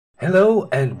Hello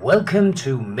and welcome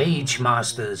to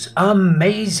MageMaster's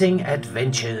amazing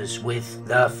adventures with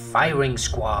the firing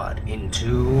squad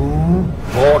into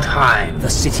Mordheim, the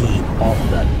city of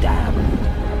the damned.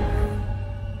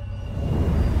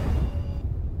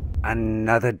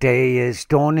 Another day is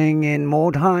dawning in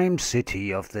Mordheim,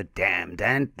 city of the damned,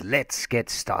 and let's get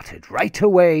started right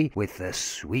away with the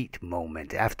sweet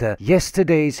moment after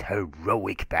yesterday's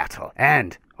heroic battle.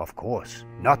 And, of course,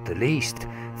 not the least,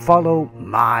 follow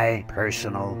my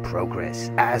personal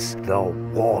progress as the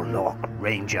Warlock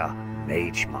Ranger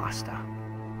MageMaster.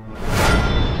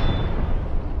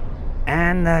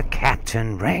 And the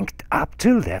captain ranked up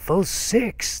to level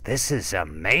 6. This is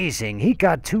amazing. He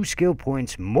got 2 skill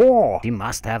points more. He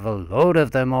must have a load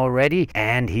of them already.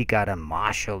 And he got a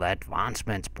martial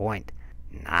advancement point.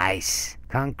 Nice.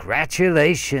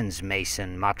 Congratulations,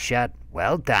 Mason Muckshot.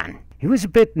 Well done. He was a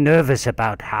bit nervous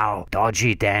about how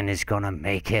Dodgy Dan is gonna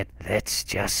make it. Let's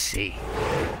just see.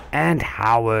 And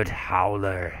Howard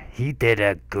Howler, he did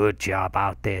a good job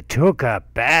out there. Took a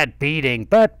bad beating,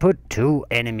 but put 2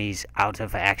 enemies out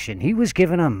of action. He was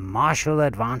given a martial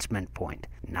advancement point.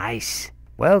 Nice.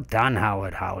 Well done,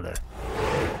 Howard Howler.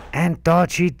 And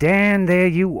Dodgy Dan, there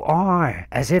you are.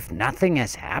 As if nothing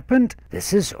has happened.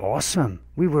 This is awesome.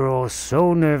 We were all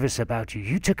so nervous about you.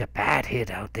 You took a bad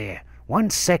hit out there. 1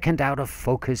 second out of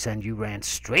focus and you ran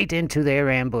straight into their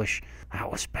ambush. That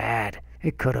was bad.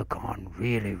 It could have gone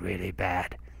really, really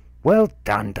bad. Well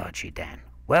done, Dodgy Dan.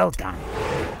 Well done.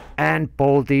 And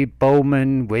Baldy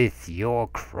Bowman with your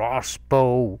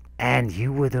crossbow. And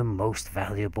you were the most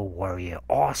valuable warrior.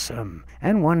 Awesome.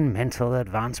 And 1 mental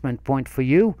advancement point for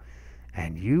you.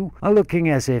 And you are looking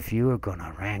as if you are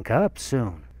gonna rank up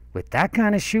soon. With that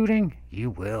kind of shooting,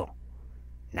 you will.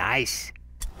 Nice.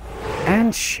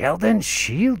 And Sheldon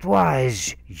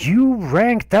Shieldwise, you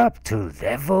ranked up to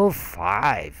level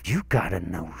 5. You got a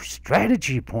new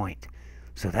strategy point.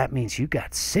 So that means you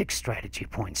got 6 strategy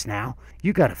points now.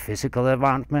 You got a physical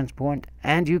advancement point,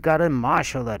 and you got a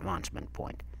martial advancement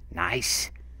point.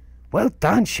 Nice. Well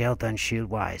done, Sheldon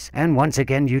Shieldwise. And once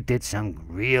again, you did some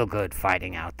real good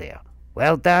fighting out there.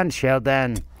 Well done,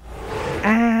 Sheldon.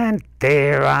 And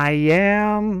there I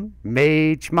am,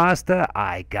 MageMaster.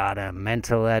 I got a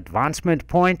mental advancement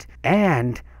point,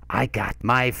 and I got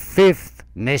my 5th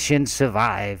mission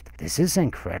survived. This is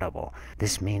incredible.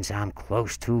 This means I'm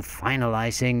close to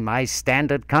finalizing my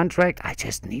standard contract. I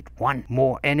just need 1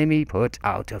 more enemy put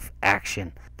out of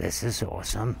action. This is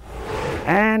awesome.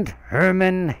 And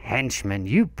Herman Henchman,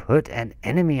 you put an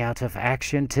enemy out of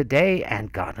action today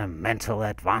and got a mental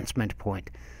advancement point.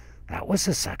 That was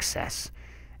a success.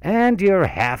 And you're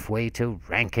halfway to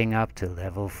ranking up to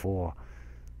level 4.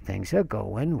 Things are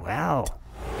going well.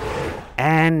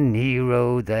 And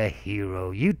Nero the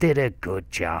Hero, you did a good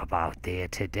job out there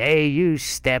today. You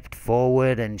stepped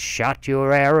forward and shot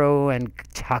your arrow and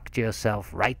tucked yourself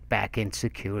right back in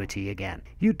security again.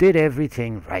 You did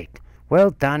everything right.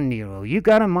 Well done, Nero. You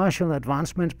got a martial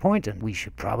advancement point, and we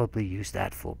should probably use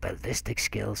that for ballistic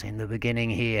skills in the beginning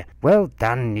here. Well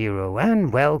done, Nero,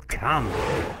 and welcome.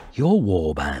 Your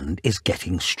warband is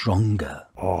getting stronger.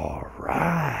 All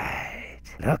right.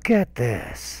 Look at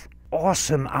this.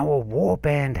 Awesome. Our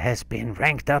warband has been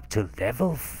ranked up to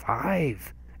level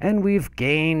 5. And we've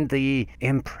gained the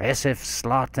impressive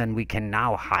slot, and we can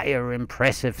now hire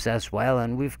impressives as well,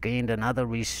 and we've gained another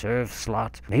reserve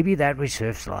slot. Maybe that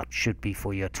reserve slot should be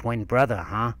for your twin brother,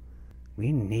 huh?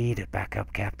 We need a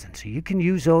backup captain, so you can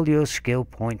use all your skill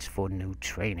points for new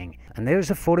training. And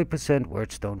there's a 40%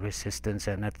 Wyrdstone resistance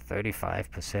and a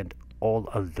 35%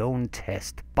 all-alone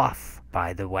test buff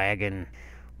by the wagon.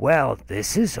 Well,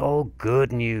 this is all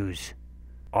good news.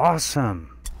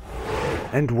 Awesome.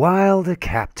 And while the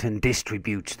captain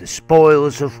distributes the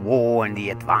spoils of war and the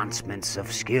advancements of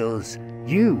skills,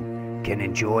 you can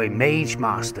enjoy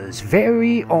MageMaster's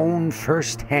very own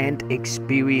first-hand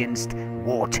experienced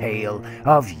war tale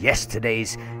of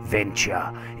yesterday's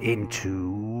venture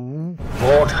into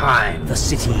Mordheim, The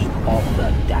city of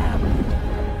the damned.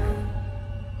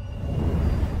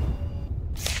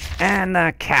 And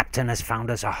the captain has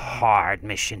found us a hard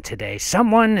mission today.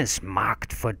 Someone is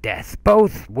marked for death.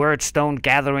 Both Wyrdstone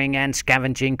gathering and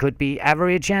scavenging could be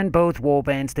average, and both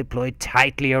warbands deployed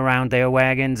tightly around their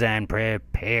wagons and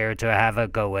prepare to have a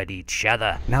go at each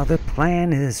other. Now the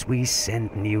plan is we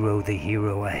send Nero the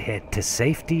Hero ahead to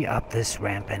safety up this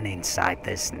ramp and inside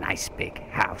this nice big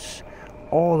house.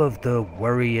 All of the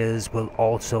warriors will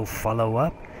also follow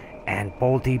up, and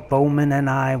Baldy Bowman and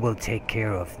I will take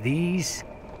care of these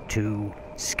 2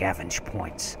 scavenge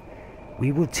points.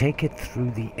 We will take it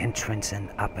through the entrance and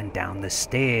up and down the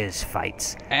stairs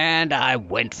fights. And I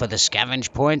went for the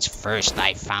scavenge points. First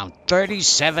I found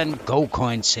 37 gold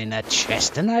coins in a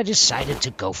chest, and I decided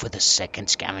to go for the second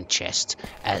scavenge chest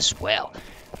as well.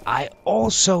 I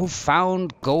also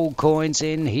found gold coins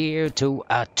in here to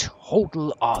a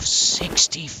total of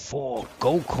 64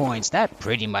 gold coins. That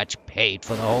pretty much paid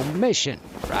for the whole mission,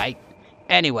 right?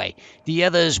 Anyway, the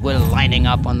others were lining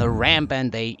up on the ramp,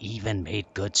 and they even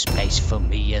made good space for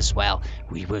me as well.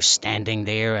 We were standing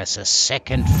there as a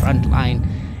second front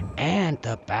line and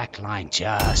the back line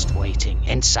just waiting.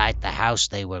 Inside the house,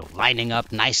 they were lining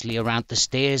up nicely around the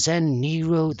stairs, and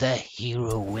Nero the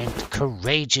Hero went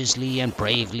courageously and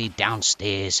bravely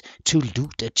downstairs to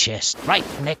loot a chest right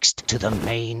next to the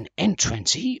main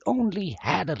entrance. He only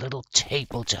had a little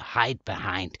table to hide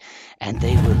behind, and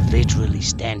they were literally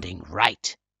standing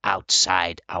right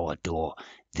outside our door.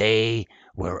 They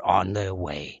were on their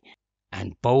way,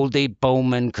 and Boldy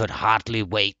Bowman could hardly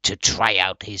wait to try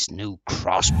out his new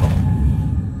crossbow.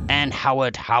 And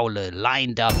Howard Howler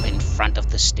lined up in front of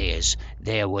the stairs.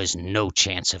 There was no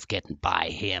chance of getting by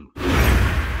him.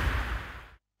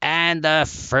 And the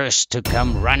first to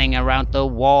come running around the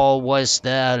wall was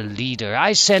the leader.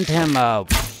 I sent him a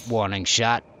warning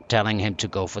shot, telling him to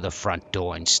go for the front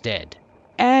door instead.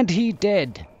 And he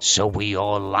did. So we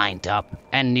all lined up,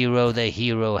 and Nero the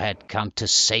Hero had come to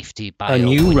safety by A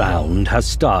new round has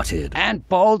started. And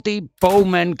Baldy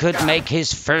Bowman could make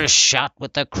his first shot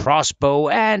with the crossbow,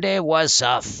 and it was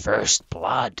a first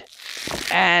blood.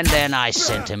 And then I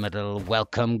sent him a little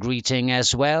welcome greeting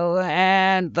as well,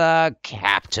 and the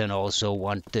captain also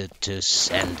wanted to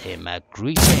send him a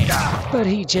greeting. But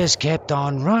he just kept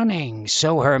on running,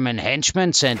 so Herman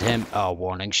Henchman sent him a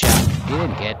warning shot. He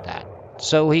didn't get that.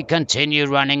 So he continued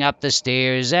running up the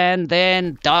stairs, and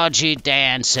then Dodgy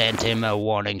Dan sent him a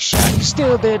warning shot. He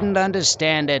still didn't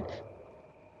understand it.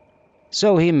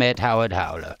 So he met Howard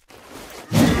Howler.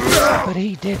 But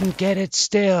he didn't get it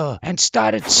still, and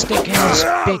started sticking his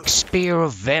big spear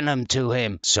of venom to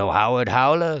him. So Howard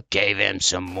Howler gave him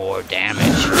some more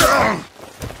damage.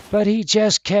 But he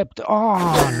just kept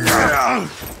on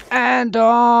and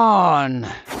on.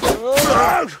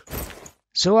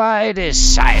 So I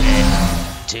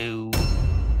decided to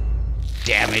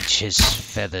damage his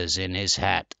feathers in his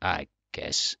hat, I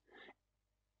guess.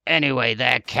 Anyway,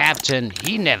 that captain,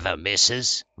 he never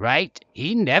misses, right?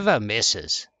 He never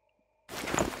misses.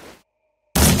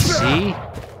 See?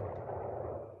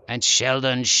 And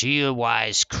Sheldon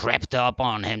Shieldwise crept up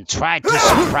on him, tried to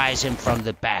surprise him from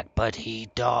the back, but he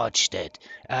dodged it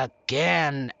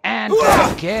again and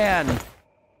again.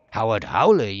 Howard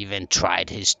Howler even tried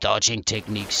his dodging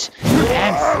techniques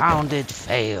and found it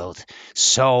failed.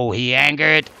 So he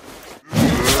angered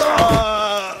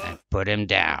and put him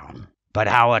down. But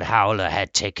Howard Howler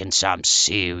had taken some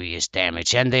serious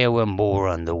damage, and there were more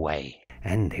on the way.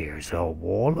 And there's a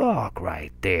warlock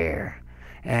right there.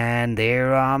 And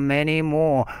there are many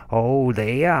more. Oh,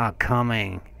 they are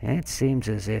coming. It seems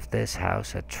as if this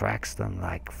house attracts them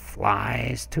like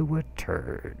flies to a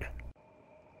turd.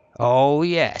 Oh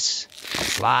yes,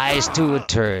 flies to a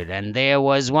turd, and there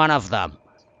was one of them.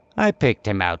 I picked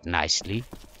him out nicely,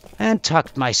 and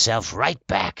tucked myself right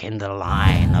back in the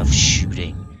line of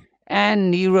shooting.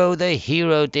 And Nero the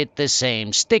Hero did the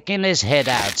same, sticking his head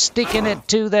out, sticking it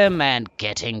to them, and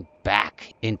getting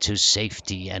back into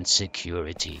safety and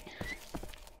security.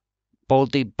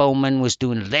 Boldy Bowman was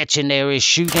doing legendary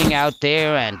shooting out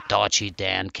there, and Dodgy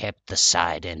Dan kept the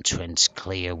side entrance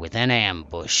clear with an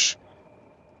ambush.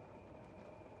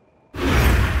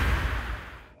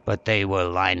 But they were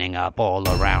lining up all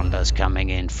around us, coming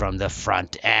in from the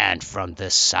front and from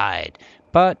the side.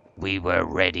 But we were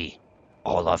ready,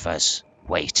 all of us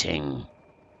waiting.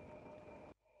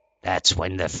 That's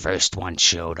when the first one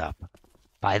showed up,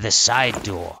 by the side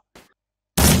door.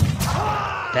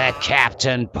 The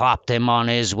captain popped him on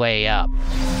his way up.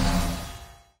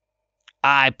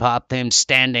 I popped him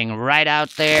standing right out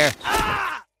there,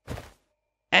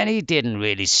 and he didn't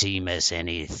really seem as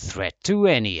any threat to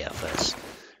any of us.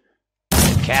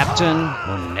 The captain,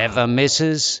 who never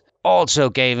misses, also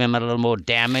gave him a little more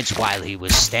damage while he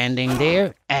was standing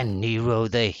there, and Nero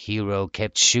the Hero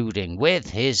kept shooting with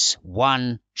his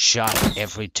one shot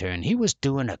every turn. He was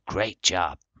doing a great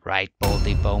job, right,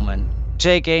 Boldy Bowman?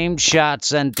 Take aim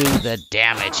shots and do the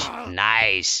damage.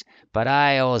 Nice. But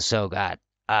I also got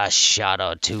a shot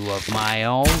or two of my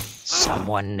own.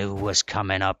 Someone new was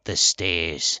coming up the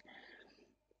stairs.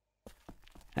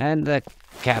 And the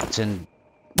captain...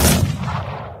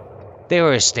 they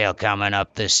were still coming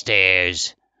up the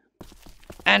stairs.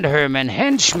 And Herman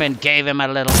Henchman gave him a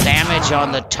little damage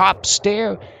on the top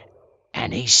stair.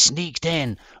 and he sneaked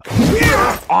in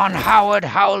on Howard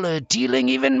Howler, dealing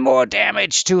even more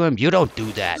damage to him. You don't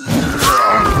do that.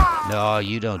 No,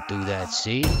 you don't do that,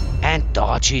 see? And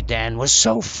Dodgy Dan was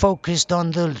so focused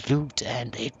on the loot,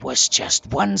 and it was just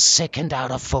 1 second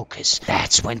out of focus.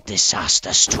 That's when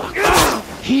disaster struck.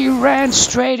 He ran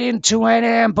straight into an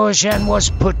ambush and was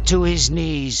put to his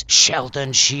knees.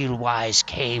 Sheldon Shieldwise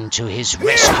came to his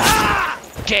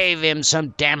rescue, gave him some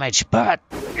damage, but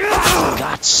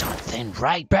got something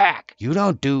right back. You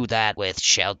don't do that with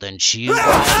Sheldon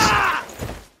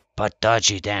Shieldwise. But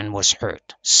Dodgy Dan was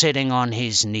hurt, sitting on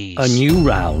his knees. A new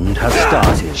round has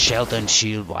started. Sheldon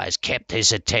Shieldwise kept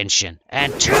his attention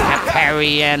and took a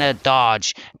parry and a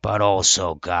dodge, but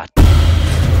also got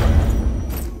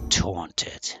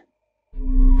taunted.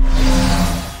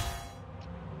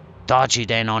 Dodgy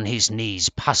Dan on his knees,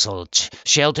 puzzled.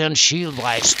 Sheldon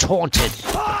Shieldwise taunted.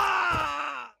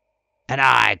 And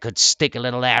I could stick a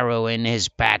little arrow in his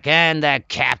back, and the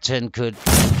captain could...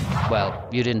 Well,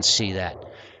 you didn't see that.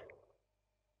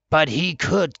 But he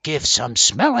could give some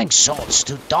smelling salts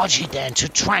to Dodgy Dan to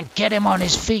try and get him on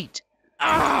his feet.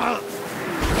 But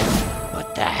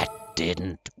that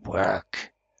didn't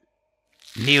work.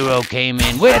 Nero came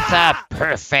in with a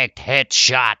perfect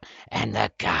headshot, and the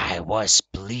guy was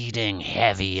bleeding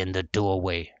heavy in the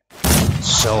doorway.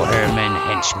 So Herman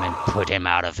Henchman put him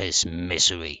out of his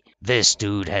misery. This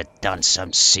dude had done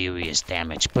some serious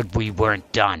damage, but we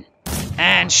weren't done.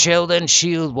 And Sheldon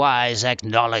Shieldwise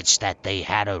acknowledged that they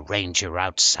had a ranger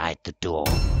outside the door.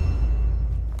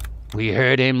 We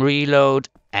heard him reload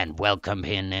and welcome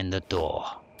him in the door.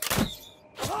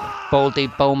 Boldy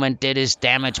Bowman did his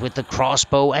damage with the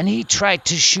crossbow, and he tried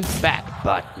to shoot back,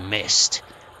 but missed.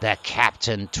 The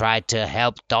captain tried to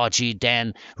help Dodgy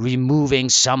Dan, removing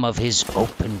some of his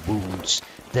open wounds.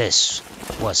 This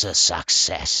was a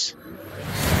success.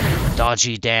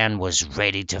 Dodgy Dan was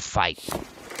ready to fight.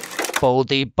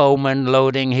 Boldy Bowman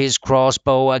loading his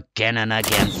crossbow again and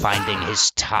again, finding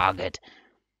his target.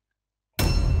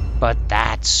 But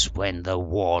that's when the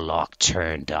warlock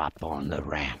turned up on the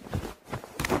ramp.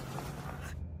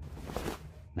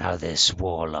 Now this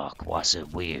warlock was a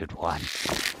weird one.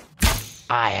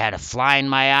 I had a fly in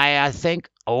my eye, I think,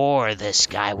 or this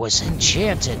guy was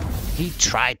enchanted. He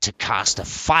tried to cast a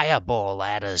fireball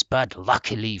at us, but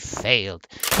luckily failed.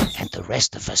 And the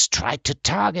rest of us tried to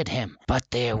target him,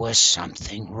 but there was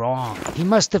something wrong. He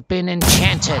must have been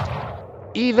enchanted.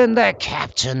 Even the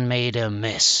captain made a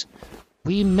miss.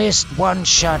 We missed one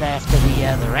shot after the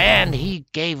other, and he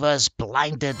gave us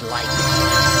blinded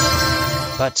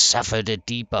light, but suffered a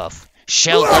debuff.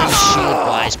 Sheldon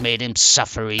Shieldwise made him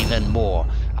suffer even more.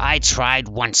 I tried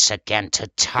once again to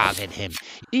target him.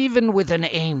 Even with an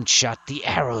aimed shot, the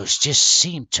arrows just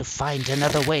seemed to find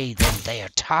another way than their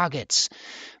targets.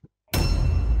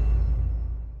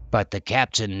 But the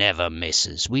captain never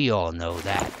misses. We all know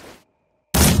that.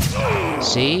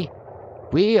 See?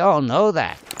 We all know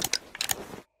that.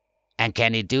 And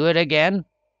can he do it again?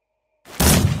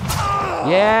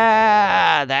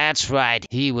 Yeah, that's right.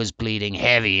 He was bleeding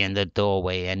heavy in the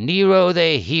doorway, and Nero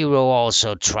the Hero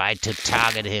also tried to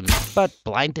target him, but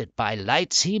blinded by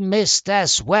lights, he missed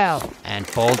as well. And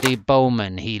Boldy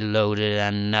Bowman, he loaded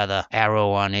another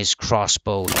arrow on his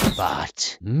crossbow,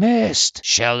 but missed.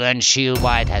 Sheldon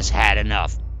Shieldwide has had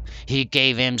enough. He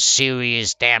gave him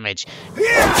serious damage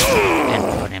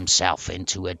and put himself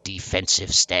into a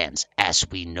defensive stance as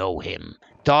we know him.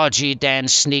 Dodgy Dan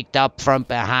sneaked up from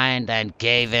behind and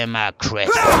gave him a crit.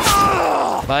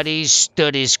 But he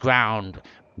stood his ground,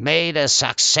 made a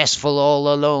successful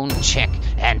all-alone check,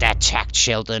 and attacked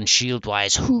Sheldon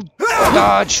Shieldwise, who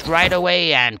dodged right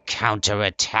away and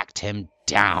counterattacked him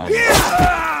down to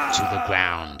the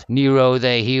ground. Nero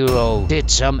the Hero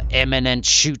did some eminent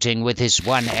shooting with his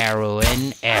one arrow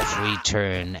in every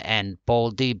turn, and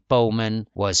Boldy Bowman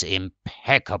was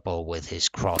impeccable with his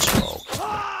crossbow.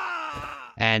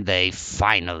 And they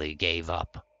finally gave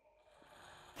up.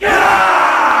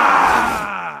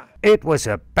 It was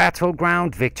a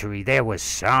battleground victory. There was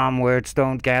some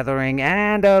Wyrdstone gathering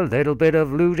and a little bit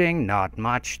of looting. Not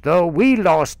much, though. We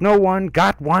lost no one,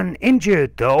 got one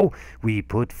injured, though. We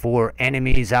put 4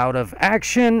 enemies out of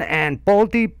action, and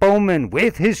Boldy Bowman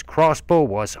with his crossbow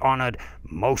was honored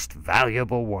most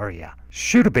valuable warrior.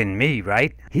 Should have been me,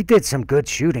 right? He did some good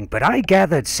shooting, but I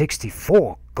gathered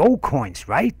 64 gold coins,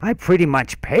 right? I pretty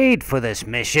much paid for this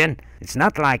mission. It's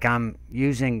not like I'm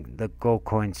using the gold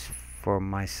coins for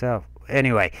myself.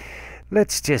 Anyway,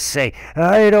 let's just say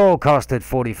it all costed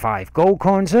 45 gold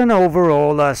coins and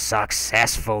overall a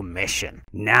successful mission.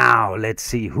 Now let's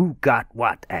see who got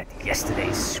what at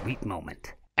yesterday's sweet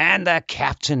moment. And the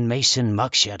Captain Mason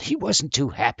mugshot, he wasn't too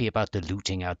happy about the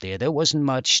looting out there. There wasn't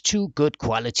much. 2 good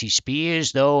quality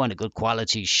spears, though, and a good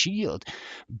quality shield.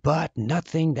 But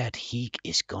nothing that he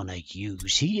is gonna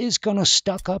use. He is gonna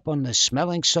stock up on the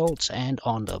smelling salts and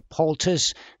on the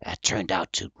poultice. That turned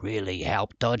out to really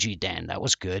help Dodgy Dan. That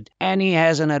was good. And he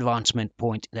has an advancement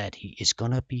point that he is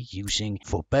gonna be using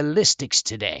for ballistics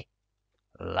today.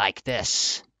 Like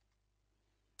this.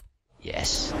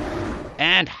 Yes.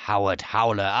 And Howard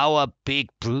Howler, our big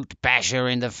brute basher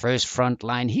in the first front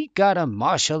line, he got a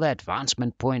martial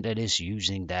advancement point that is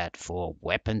using that for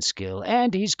weapon skill,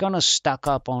 and he's gonna stock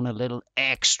up on a little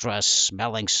extra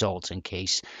smelling salts in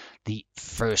case the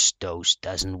first dose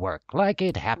doesn't work, like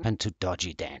it happened to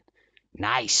Dodgy Dan.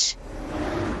 Nice.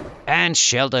 And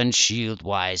Sheldon,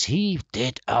 shield-wise, he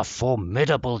did a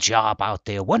formidable job out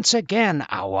there. Once again,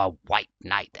 our White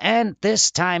Knight. And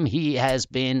this time he has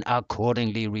been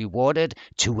accordingly rewarded.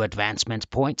 2 advancement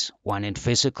points. 1 in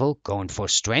physical, going for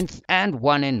strength. And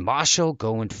 1 in martial,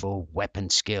 going for weapon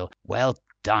skill. Well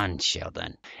done,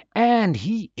 Sheldon. And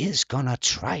he is gonna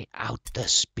try out the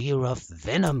Spear of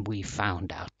Venom we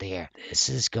found out there. This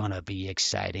is gonna be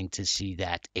exciting to see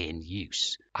that in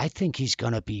use. I think he's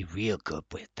gonna be real good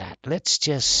with that. Let's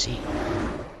just see.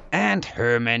 And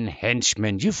Herman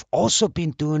Henchman, you've also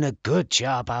been doing a good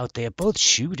job out there, both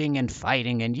shooting and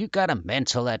fighting, and you got a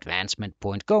mental advancement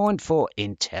point going for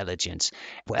intelligence.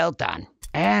 Well done.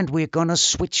 And we're gonna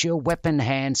switch your weapon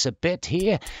hands a bit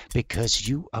here because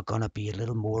you are gonna be a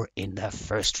little more in the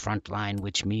first front line,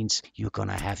 which means you're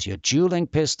gonna have your dueling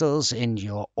pistols in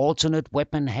your alternate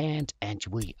weapon hand, and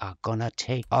we are gonna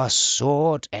take a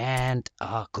sword and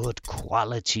a good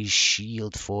quality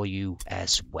shield for you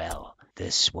as well.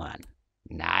 This one.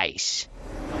 Nice.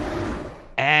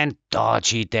 And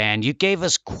Dodgy Dan, you gave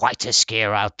us quite a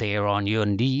scare out there on your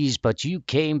knees, but you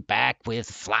came back with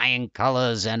flying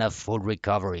colors and a full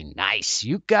recovery. Nice.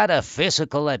 You got a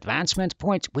physical advancement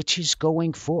point, which is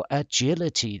going for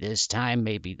agility this time.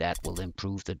 Maybe that will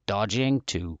improve the dodging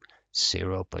to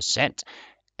 0%.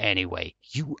 Anyway,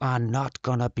 you are not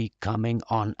gonna be coming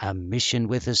on a mission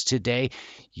with us today.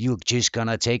 You're just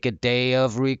gonna take a day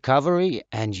of recovery,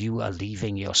 and you are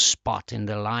leaving your spot in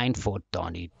the line for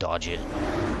Donnie Dodger.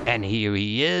 And here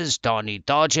he is, Donnie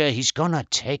Dodger. He's gonna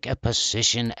take a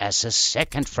position as a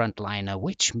second frontliner,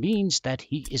 which means that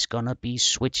he is gonna be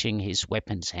switching his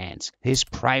weapons hands. His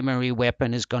primary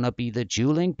weapon is gonna be the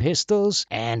dueling pistols,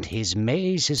 and his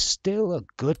mace is still a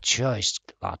good choice.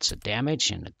 Lots of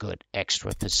damage and a good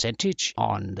extra percentage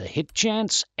on the hit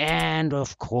chance, and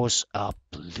of course a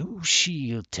blue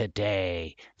shield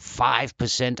today.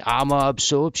 5% armor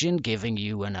absorption, giving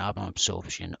you an armor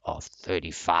absorption of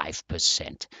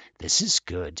 35%. This is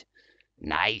good.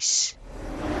 Nice.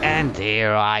 And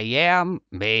there I am,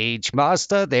 Mage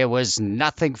Master. There was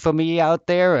nothing for me out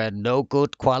there and no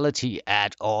good quality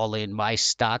at all in my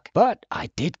stock. But I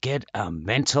did get a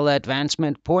mental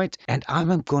advancement point, and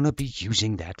I'm going to be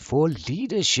using that for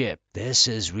leadership. This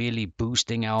is really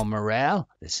boosting our morale.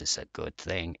 This is a good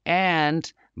thing.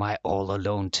 And my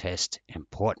all-alone test,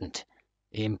 important.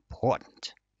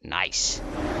 Important. Nice.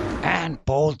 And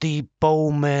Baldy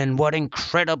Bowman, what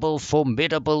incredible,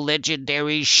 formidable,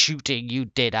 legendary shooting you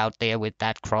did out there with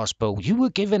that crossbow. You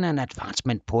were given an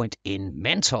advancement point in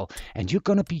mental, and you're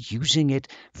going to be using it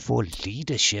for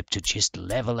leadership to just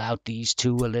level out these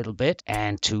two a little bit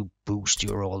and to boost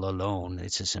your all alone.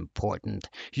 This is important.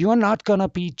 You're not going to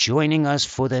be joining us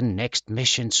for the next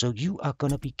mission, so you are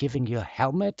going to be giving your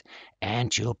helmet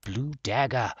and your blue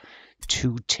dagger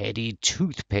to Teddy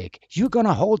Toothpick. You're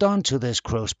gonna hold on to this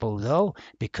crossbow though,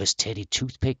 because Teddy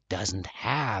Toothpick doesn't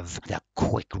have the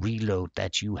quick reload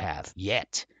that you have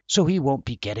yet. So he won't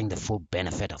be getting the full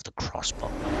benefit of the crossbow.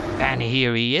 And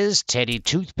here he is, Teddy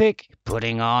Toothpick,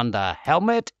 putting on the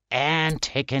helmet and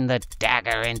taking the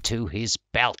dagger into his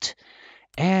belt.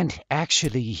 And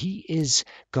actually, he is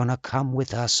gonna come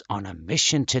with us on a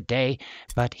mission today,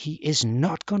 but he is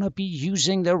not gonna be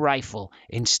using the rifle.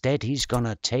 Instead, he's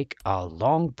gonna take a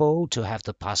longbow to have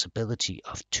the possibility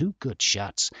of 2 good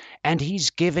shots, and he's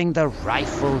giving the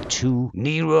rifle to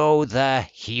Nero the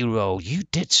Hero. You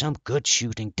did some good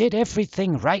shooting, did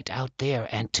everything right out there,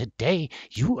 and today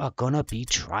you are gonna be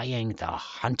trying the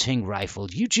hunting rifle.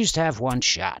 You just have 1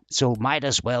 shot, so might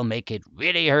as well make it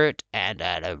really hurt and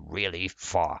at a really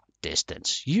far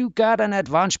distance. You got an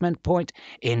advancement point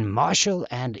in martial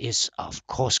and is of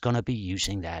course gonna be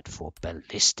using that for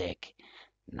ballistic.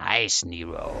 Nice,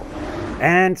 Nero.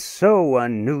 And so a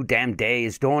new damn day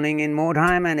is dawning in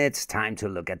Mordheim, and it's time to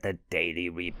look at the daily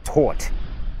report.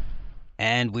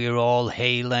 and we're all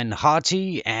hale and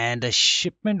hearty, and a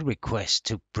shipment request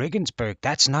to Brigginsburg.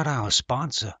 That's not our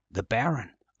sponsor, the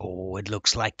Baron. Oh, it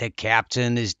looks like the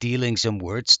captain is dealing some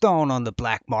Wyrdstone on the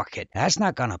black market. That's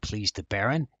not gonna please the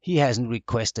Baron. He hasn't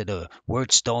requested a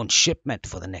Wyrdstone shipment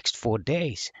for the next 4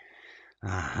 days.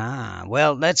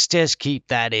 Well, let's just keep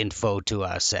that info to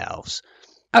ourselves.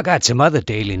 I got some other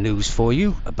daily news for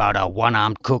you about our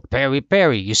one-armed cook, Pierre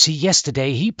Parré. You see,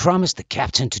 yesterday he promised the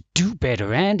captain to do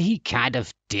better, and he kind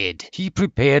of did. He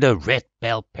prepared a red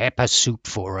bell pepper soup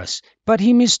for us, but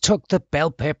he mistook the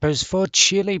bell peppers for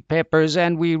chili peppers,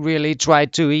 and we really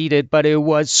tried to eat it, but it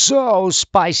was so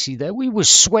spicy that we were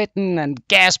sweating and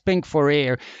gasping for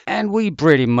air, and we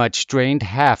pretty much drained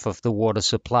half of the water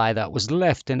supply that was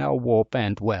left in our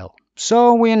warband well.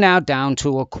 So we're now down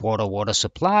to a quarter water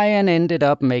supply and ended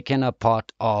up making a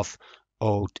pot of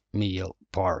oatmeal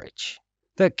porridge.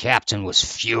 The captain was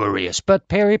furious, but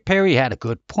Pierre Parré had a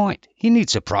good point. He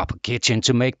needs a proper kitchen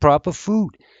to make proper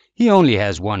food. He only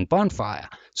has one bonfire,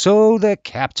 so the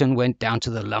captain went down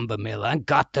to the lumber mill and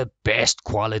got the best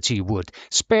quality wood,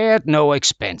 spared no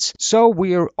expense. So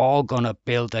we're all gonna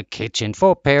build a kitchen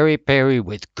for Pierre Parré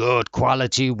with good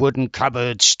quality wooden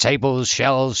cupboards, tables,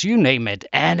 shelves, you name it,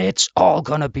 and it's all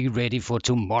gonna be ready for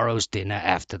tomorrow's dinner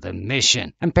after the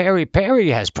mission. And Pierre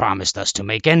Parré has promised us to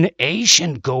make an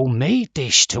Asian gourmet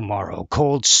dish tomorrow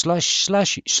called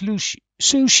sushi.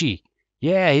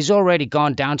 Yeah, he's already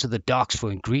gone down to the docks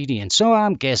for ingredients, so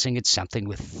I'm guessing it's something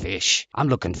with fish. I'm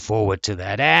looking forward to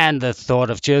that, and the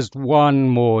thought of just one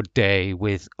more day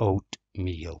with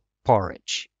oatmeal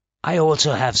porridge. I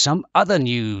also have some other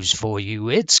news for you.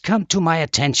 It's come to my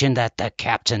attention that the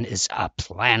captain is a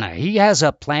planner. He has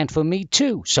a plan for me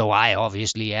too, so I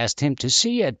obviously asked him to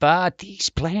see it, but these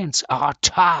plans are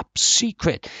top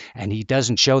secret, and he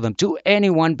doesn't show them to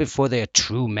anyone before they're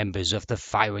true members of the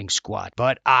firing squad.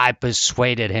 But I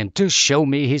persuaded him to show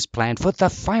me his plan for the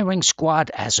firing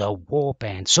squad as a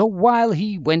warband. So while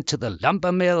he went to the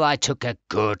lumber mill, I took a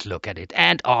good look at it,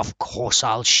 and of course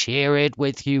I'll share it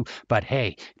with you. But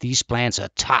hey, these plans are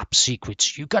top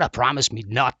secrets. You gotta promise me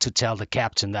not to tell the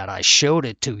captain that I showed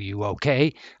it to you,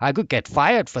 okay? I could get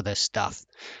fired for this stuff.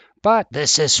 But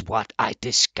this is what I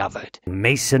discovered.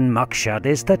 Mason Muckshot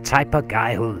is the type of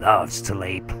guy who loves to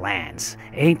lay plans.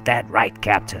 Ain't that right,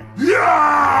 Captain?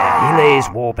 Yeah! He lays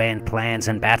warband plans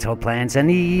and battle plans,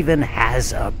 and he even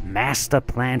has a master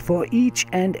plan for each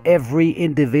and every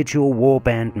individual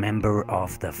warband member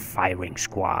of the firing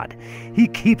squad. He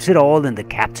keeps it all in the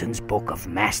captain's book of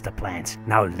master plans.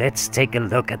 Now let's take a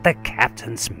look at the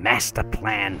captain's master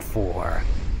plan for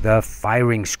the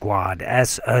firing squad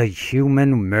as a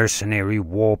human mercenary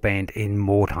warband in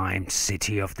Mordheim,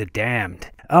 City of the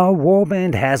Damned. Our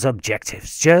warband has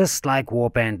objectives, just like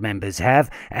warband members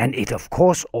have, and it of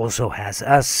course also has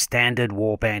a standard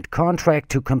warband contract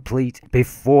to complete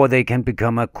before they can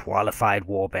become a qualified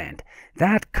warband.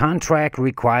 That contract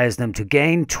requires them to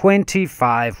gain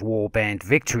 25 warband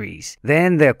victories.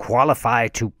 Then they're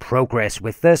qualified to progress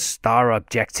with the star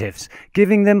objectives,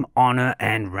 giving them honor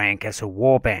and rank as a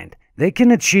warband. They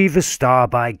can achieve a star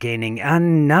by gaining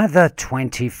another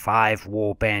 25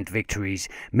 warband victories,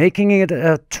 making it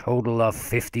a total of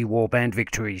 50 warband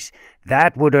victories.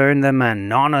 That would earn them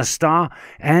an honor star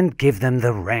and give them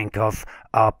the rank of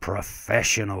a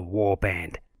professional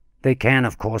warband. They can,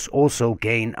 of course, also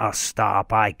gain a star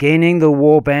by gaining the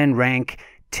warband rank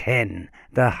 10,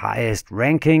 the highest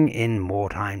ranking in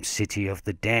Mordheim, City of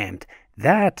the Damned.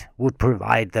 That would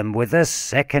provide them with a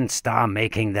second star,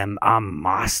 making them a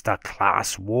master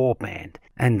class warband.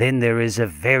 And then there is a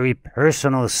very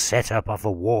personal setup of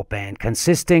a warband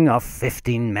consisting of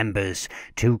 15 members,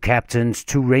 2 captains,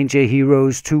 2 ranger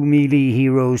heroes, 2 melee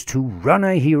heroes, 2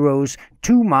 runner heroes,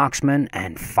 2 marksmen,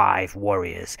 and 5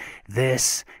 warriors.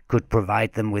 This could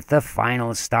provide them with the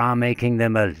final star, making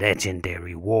them a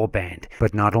legendary warband.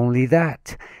 But not only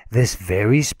that, this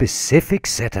very specific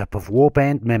setup of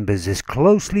warband members is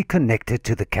closely connected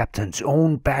to the captain's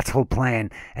own battle plan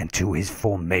and to his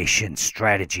formation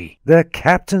strategy. The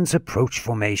captain's approach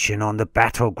formation on the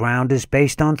battleground is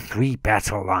based on 3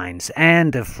 battle lines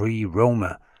and a free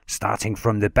roamer. Starting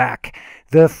from the back,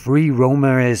 the free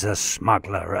roamer is a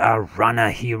smuggler, a runner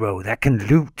hero that can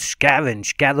loot,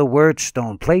 scavenge, gather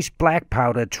Wyrdstone, place black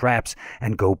powder traps,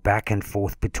 and go back and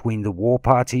forth between the war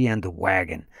party and the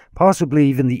wagon, possibly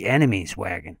even the enemy's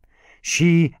wagon.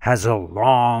 She has a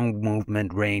long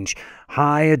movement range,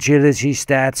 high agility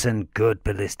stats, and good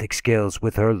ballistic skills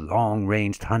with her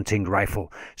long-ranged hunting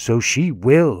rifle, so she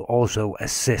will also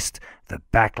assist the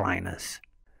backliners.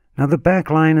 Now the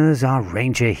backliners are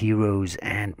ranger heroes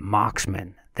and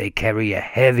marksmen. They carry a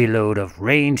heavy load of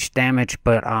ranged damage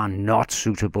but are not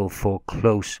suitable for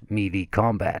close melee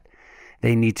combat.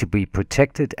 They need to be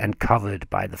protected and covered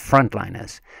by the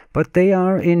frontliners, but they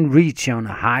are in reach on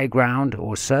a high ground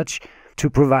or such to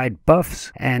provide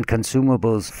buffs and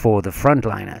consumables for the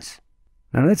frontliners.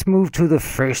 Now let's move to the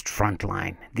first front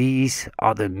line. These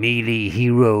are the melee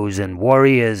heroes and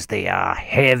warriors. They are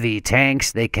heavy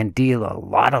tanks. They can deal a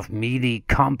lot of melee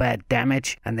combat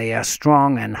damage, and they are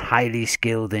strong and highly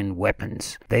skilled in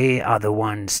weapons. They are the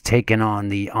ones taking on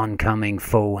the oncoming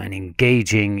foe and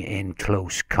engaging in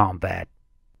close combat.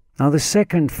 Now the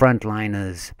second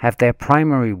frontliners have their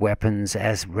primary weapons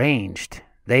as ranged.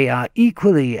 They are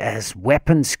equally as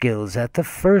weapon skills at the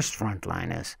first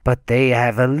frontliners, but they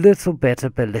have a little better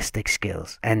ballistic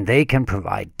skills, and they can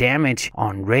provide damage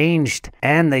on ranged,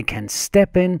 and they can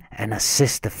step in and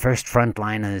assist the first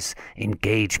frontliners'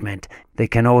 engagement. They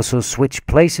can also switch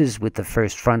places with the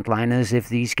first frontliners if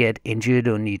these get injured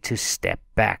or need to step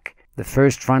back. The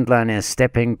first frontliners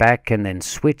stepping back can then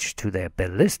switch to their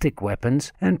ballistic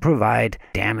weapons and provide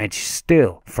damage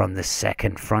still from the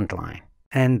second frontline.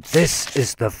 And this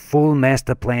is the full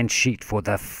master plan sheet for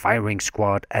the firing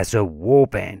squad as a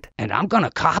warband. And I'm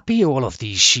gonna copy all of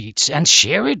these sheets and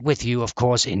share it with you, of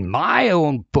course, in my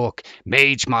own book,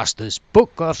 MageMaster's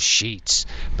Book of Sheets.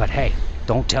 But hey,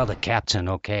 don't tell the captain,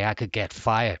 okay? I could get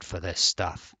fired for this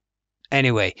stuff.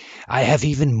 Anyway, I have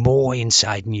even more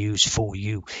inside news for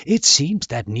you. It seems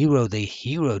that Nero the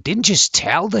Hero didn't just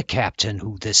tell the captain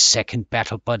who the second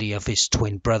battle buddy of his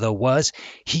twin brother was,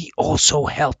 he also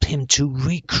helped him to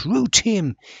recruit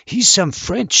him. He's some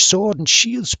French sword and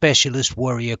shield specialist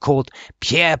warrior called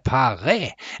Pierre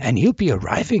Parré, and he'll be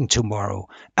arriving tomorrow.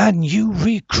 A new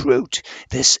recruit.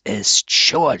 This is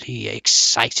surely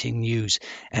exciting news,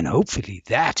 and hopefully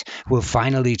that will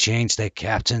finally change the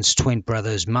captain's twin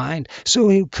brother's mind, so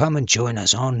he'll come and join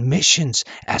us on missions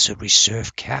as a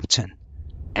reserve captain.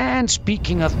 And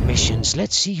speaking of missions,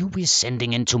 let's see who we're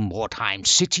sending into Mordheim,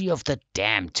 City of the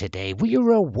Damned today. We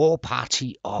are a war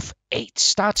party of 8,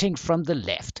 starting from the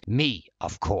left. Me,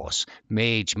 of course,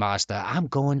 Mage Master. I'm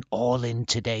going all in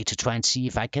today to try and see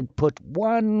if I can put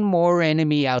one more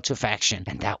enemy out of action,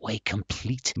 and that way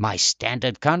complete my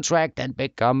standard contract and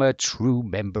become a true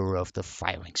member of the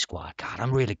firing squad. God,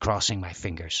 I'm really crossing my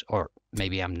fingers, or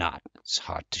maybe I'm not. It's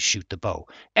hard to shoot the bow.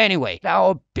 Anyway,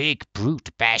 our big brute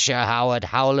basher Howard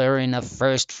Howler in the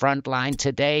first front line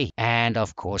today. And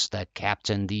of course the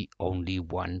captain, the only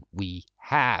one we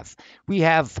have. We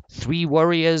have 3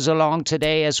 warriors along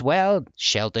today as well.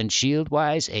 Sheldon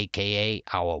Shieldwise, aka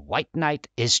our White Knight,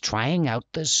 is trying out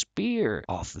the Spear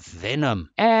of Venom.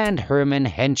 And Herman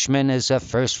Henchman is a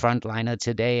first frontliner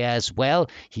today as well.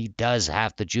 He does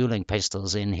have the dueling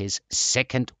pistols in his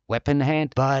second weapon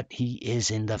hand, but he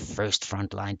is in the first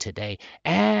front line today.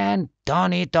 And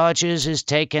Donnie Dodgers is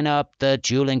taking up the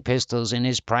dueling pistols in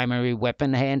his primary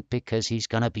weapon hand because he's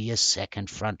going to be a second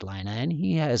frontliner, and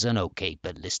he has an okay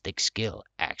ballistic skill,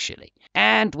 actually.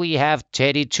 And we have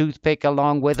Teddy Toothpick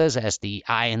along with us as the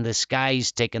eye in the sky.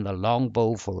 He's taking the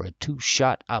longbow for a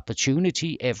 2-shot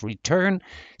opportunity every turn.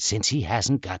 Since he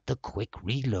hasn't got the quick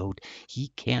reload,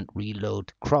 he can't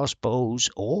reload crossbows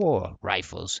or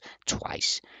rifles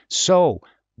twice. So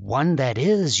one that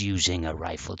is using a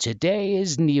rifle today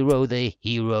is Nero the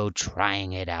Hero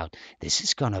trying it out. This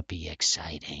is gonna be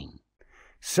exciting.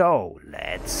 So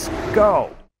let's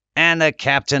go. And the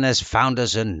captain has found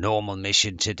us a normal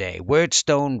mission today.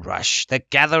 Wyrdstone Rush. The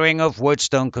gathering of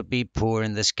Wyrdstone could be poor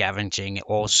in the scavenging.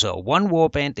 Also, one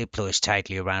warband deploys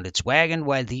tightly around its wagon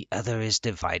while the other is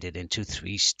divided into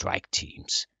 3 strike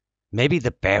teams. Maybe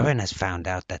the Baron has found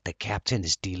out that the captain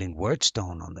is dealing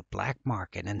Wyrdstone on the black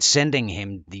market and sending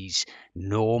him these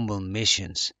normal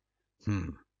missions.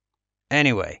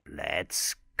 Anyway,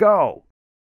 let's go.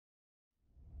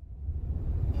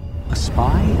 A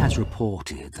spy has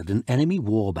reported that an enemy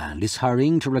warband is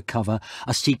hurrying to recover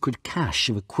a secret cache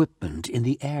of equipment in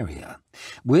the area.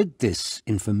 With this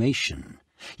information,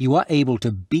 you are able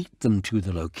to beat them to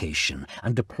the location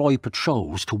and deploy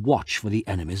patrols to watch for the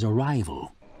enemy's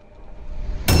arrival.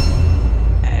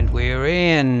 And we're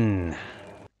in.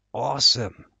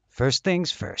 Awesome. First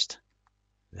things first.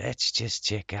 Let's just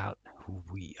check out who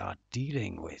we are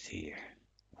dealing with here.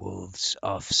 Wolves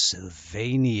of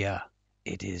Sylvania.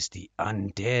 It is the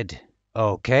undead.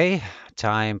 Okay,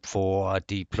 time for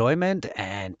deployment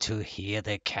and to hear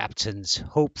the captain's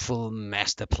hopeful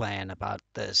master plan about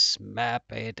this map.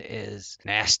 It is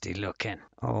nasty looking.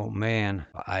 Oh man,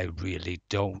 I really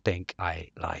don't think I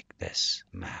like this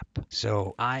map.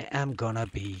 So I am gonna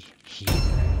be here.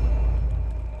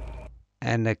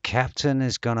 And the captain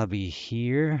is gonna be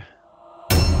here.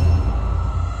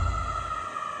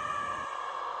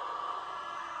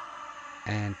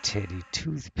 And Teddy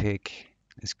Toothpick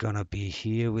is gonna be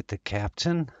here with the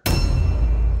captain.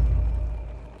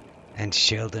 And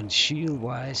Sheldon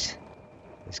Shieldwise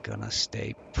is gonna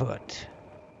stay put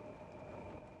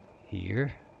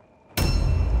here.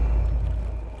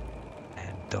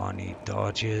 And Donnie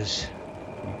Dodges,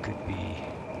 you could be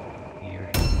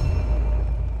here.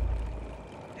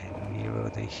 And Nero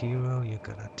the Hero, you're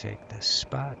gonna take this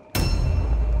spot.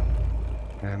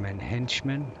 Herman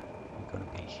Henchman, you're gonna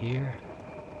be here.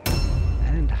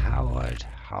 And Howard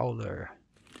Howler,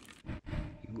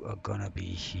 you are gonna be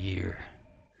here.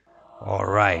 All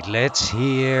right, let's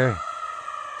hear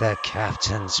the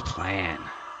captain's plan.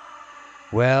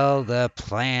 Well, the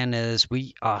plan is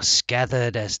we are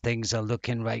scattered as things are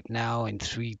looking right now in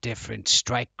 3 different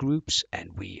strike groups,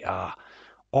 and we are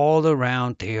all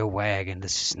around their wagon.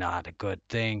 This is not a good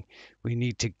thing. We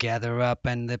need to gather up,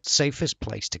 and the safest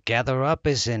place to gather up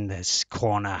is in this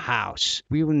corner house.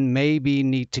 We will maybe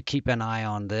need to keep an eye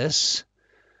on this,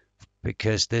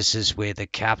 because this is where the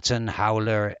captain,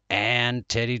 Howler, and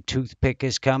Teddy Toothpick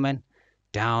is coming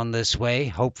down this way,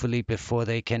 hopefully before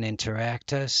they can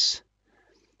interact us.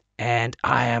 And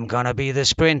I am gonna be the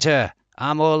sprinter.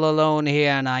 I'm all alone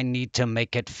here, and I need to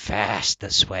make it fast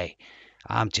this way.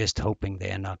 I'm just hoping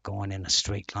they're not going in a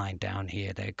straight line down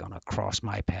here. They're gonna cross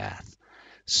my path.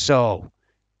 So,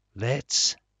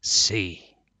 let's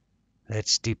see.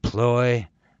 Let's deploy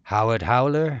Howard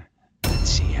Howler and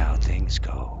see how things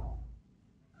go.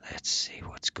 Let's see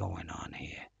what's going on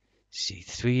here. See,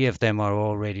 3 of them are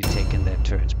already taking their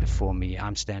turns before me.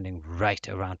 I'm standing right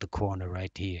around the corner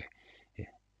right here.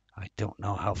 I don't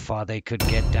know how far they could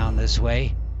get down this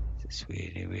way. It's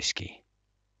really risky.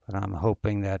 But I'm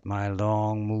hoping that my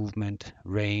long movement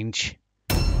range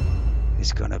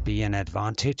is going to be an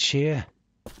advantage here.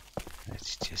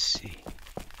 Let's just see.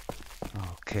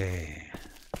 Okay.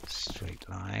 Straight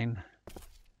line.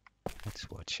 Let's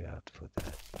watch out for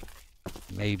that.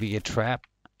 Maybe a trap.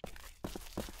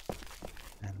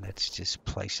 And let's just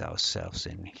place ourselves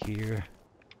in here.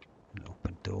 An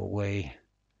open doorway.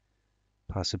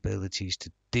 Possibilities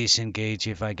to disengage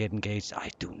if I get engaged. I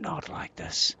do not like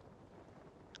this.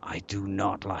 I do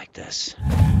not like this.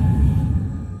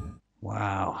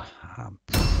 Wow, I'm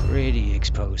pretty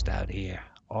exposed out here.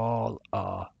 All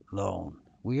alone.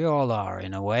 We all are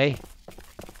in a way.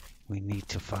 We need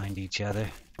to find each other.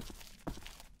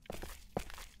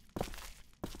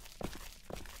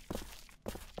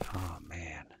 Oh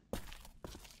man.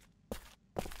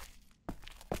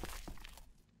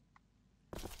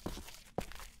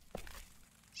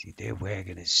 See, their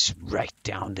wagon is right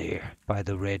down there by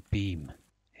the red beam.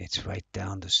 It's right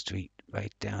down the street,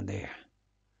 right down there.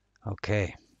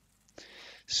 Okay.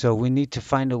 So we need to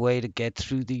find a way to get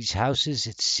through these houses.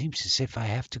 It seems as if I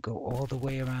have to go all the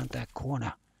way around that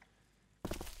corner.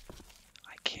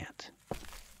 I can't.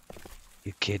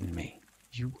 You're kidding me.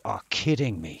 You are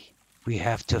kidding me. We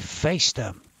have to face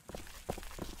them.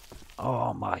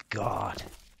 Oh my God.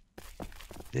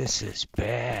 This is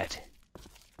bad.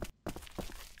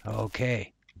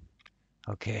 Okay.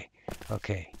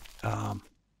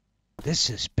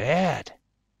 This is bad.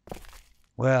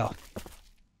 Well.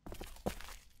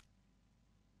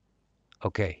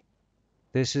 Okay.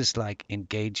 This is like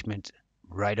engagement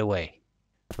right away.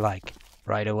 Like,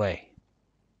 right away.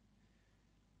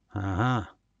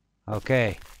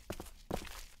 Okay.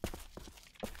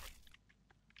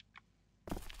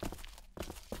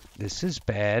 This is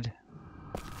bad.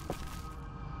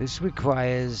 This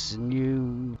requires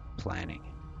new planning.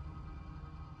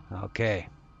 Okay.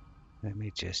 Let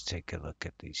me just take a look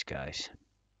at these guys.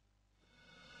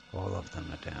 All of them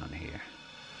are down here.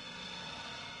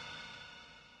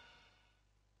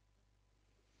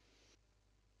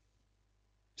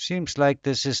 Seems like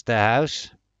this is the house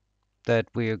that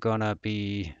we are gonna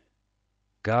be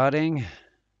guarding.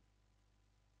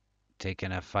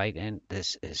 Taking a fight in.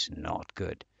 This is not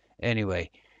good.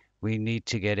 Anyway, we need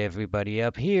to get everybody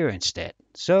up here instead.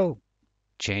 So,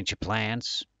 change of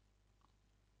plans.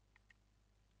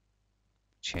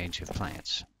 Change of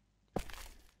plans.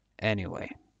 Anyway.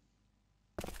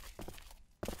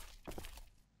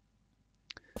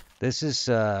 This is,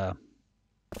 let's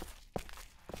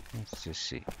just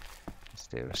see. Is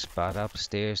there a spot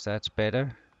upstairs that's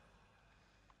better?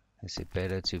 Is it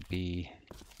better to be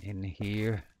in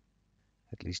here?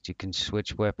 At least you can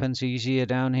switch weapons easier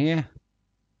down here.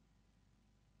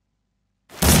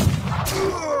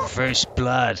 First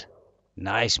blood.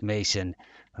 Nice, Mason.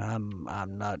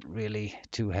 I'm not really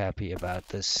too happy about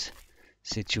this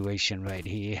situation right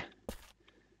here.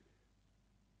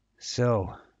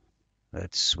 So,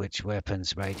 let's switch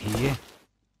weapons right here.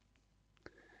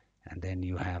 And then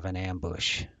you have an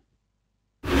ambush.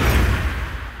 And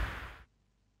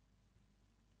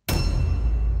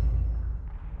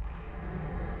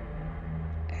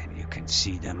you can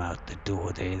see them out the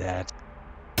door there. That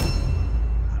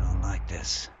I don't like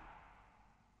this.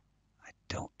 I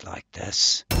don't like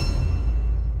this.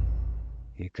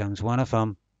 Here comes one of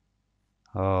them.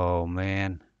 Oh,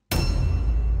 man.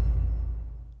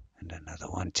 And another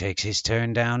one takes his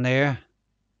turn down there.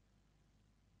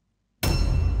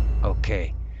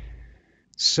 Okay.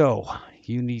 So,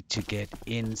 you need to get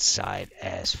inside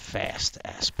as fast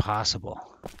as possible.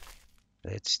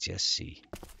 Let's just see.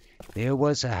 There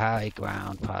was a high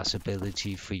ground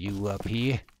possibility for you up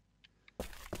here.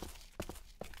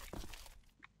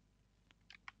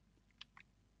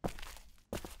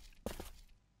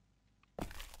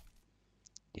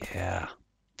 Yeah,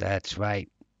 that's right.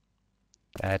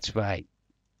 That's right.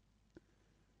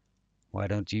 Why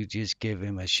don't you just give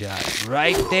him a shot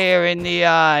right there in the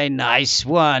eye? Nice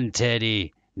one,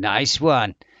 Teddy. Nice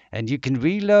one. And you can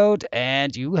reload,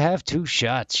 and you have 2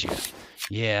 shots.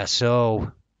 Yeah,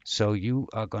 so you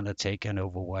are going to take an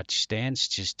Overwatch stance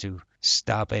just to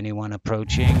stop anyone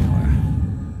approaching,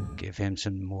 or give him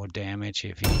some more damage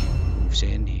if he moves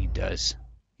in. He does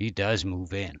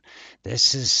move in.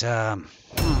 This is, I'm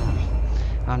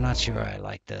not sure I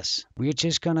like this. We're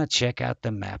just going to check out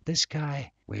the map. This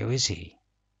guy, where is he?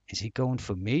 Is he going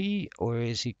for me, or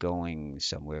is he going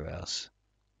somewhere else?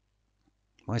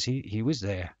 Was he? He was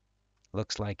there.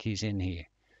 Looks like he's in here.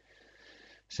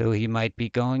 So he might be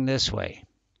going this way.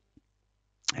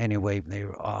 Anyway,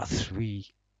 there are 3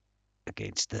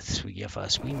 against the 3 of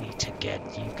us. We need to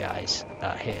get you guys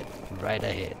ahead, right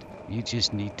ahead. You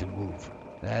just need to move.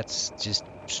 That's just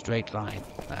straight line.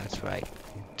 That's right.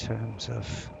 In terms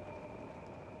of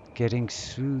getting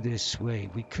through this way,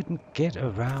 we couldn't get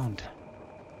around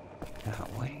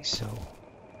that way, so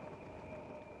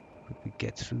could we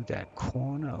get through that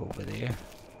corner over there?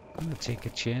 I'm gonna take a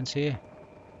chance here.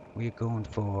 We're going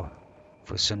for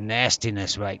some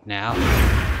nastiness right now.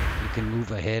 You can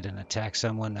move ahead and attack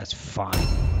someone, that's fine.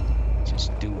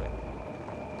 Just do it.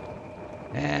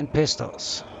 And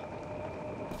pistols.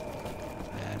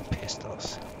 And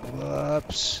pistols.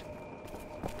 Whoops.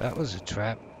 That was a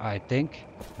trap, I think.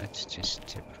 Let's just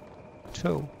tip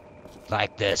 2.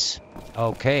 Like this.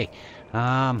 Okay.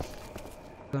 Gonna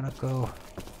go.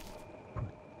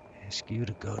 Ask you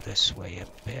to go this way a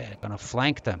bit. Gonna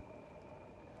flank them.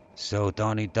 So,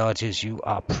 Donnie Dodges, you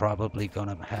are probably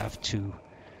gonna have to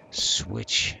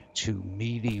switch to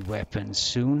melee weapons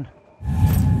soon.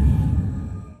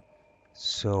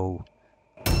 So,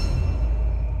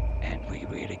 and we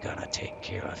really gonna take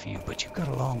care of you, but you've got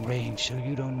a long range, so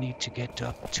you don't need to get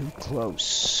up too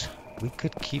close. We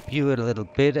could keep you a little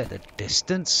bit at a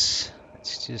distance.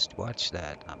 Let's just watch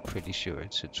that. I'm pretty sure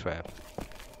it's a trap.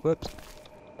 Whoops.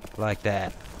 Like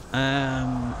that.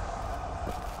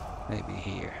 Maybe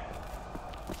here.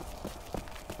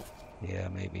 Yeah,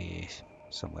 maybe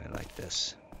somewhere like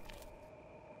this.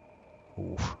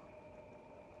 Ooh.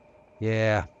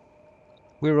 Yeah.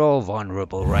 We're all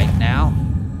vulnerable right now.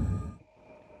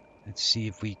 Let's see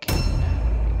if we can...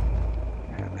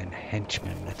 Herman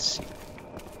Henchman, let's see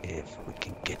if we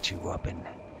can get you up in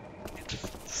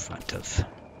front of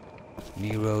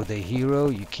Nero the Hero.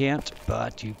 You can't,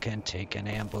 but you can take an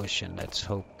ambush, and let's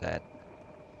hope that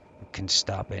you can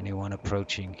stop anyone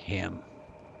approaching him.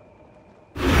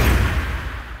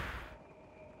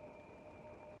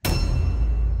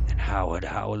 And Howard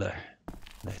Howler.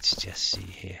 Let's just see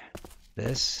here.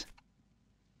 This.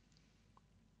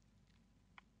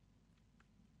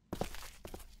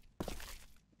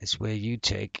 Is where you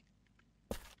take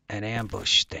an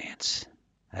ambush stance.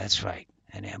 That's right,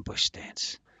 an ambush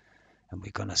stance. And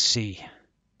we're gonna see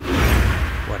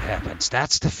what happens.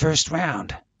 That's the first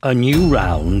round. A new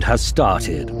round has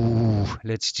started. Ooh,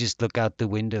 let's just look out the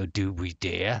window. Do we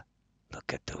dare?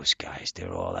 Look at those guys.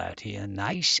 They're all out here.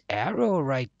 Nice arrow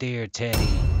right there, Teddy.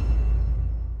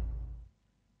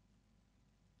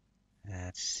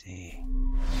 Let's see.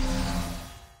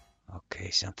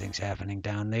 Okay, something's happening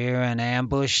down there. An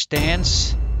ambush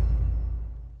stance.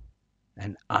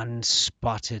 An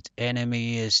unspotted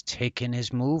enemy is taking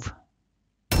his move.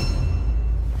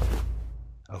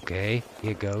 Okay,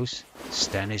 here goes.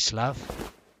 Stanislav.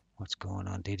 What's going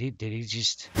on? Did he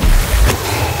just...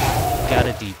 Got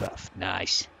a debuff.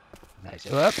 Nice. Nice.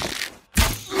 Up.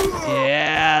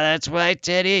 Yeah, that's right,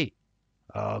 Teddy.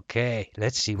 Okay,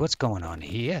 let's see what's going on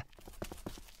here.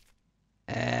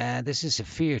 This is a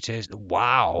fear test.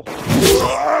 Wow.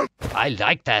 I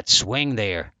like that swing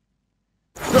there.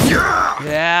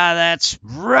 Yeah, that's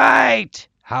right.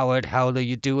 Howard Howler,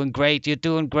 you're doing great,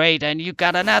 and you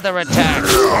got another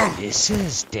attack. This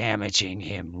is damaging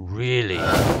him, really.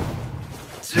 What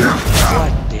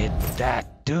did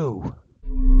that do?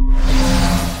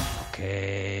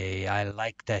 Okay, I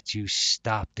like that you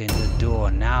stopped in the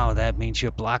door. Now that means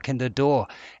you're blocking the door,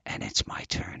 and it's my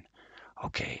turn.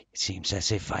 Okay, it seems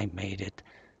as if I made it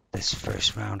this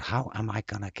first round. How am I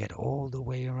gonna get all the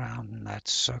way around in that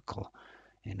circle?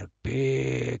 In a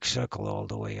big circle all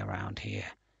the way around here.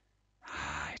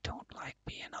 I don't like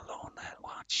being alone that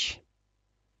much.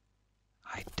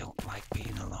 I don't like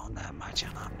being alone that much,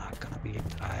 and I'm not gonna be...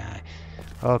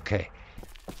 Okay.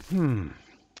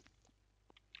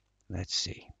 Let's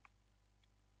see.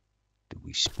 Do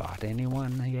we spot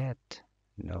anyone yet?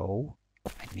 No.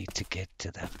 I need to get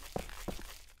to them.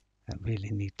 I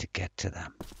really need to get to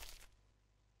them.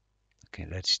 Okay,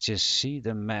 let's just see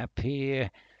the map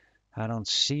here. I don't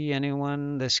see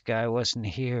anyone. This guy wasn't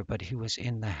here, but he was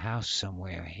in the house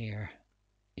somewhere here.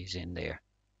 He's in there.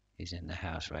 He's in the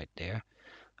house right there.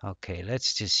 Okay,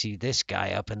 let's just see this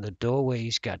guy up in the doorway.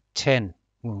 He's got 10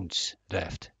 wounds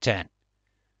left. 10.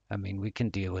 I mean, we can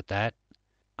deal with that.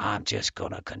 I'm just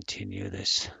gonna continue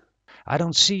this. I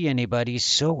don't see anybody,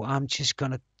 so I'm just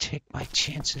gonna take my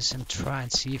chances and try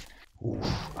and see if... Oof,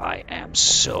 I am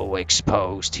so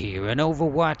exposed here. An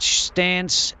Overwatch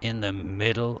stands in the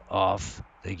middle of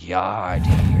the yard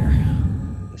here.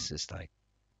 This is like...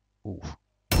 Oof.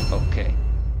 Okay.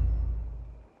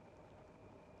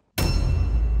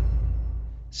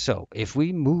 So, if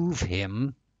we move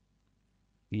him,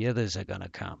 the others are gonna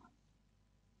come.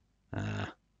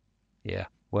 Yeah,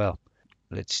 well,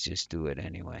 let's just do it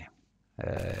anyway.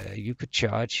 You could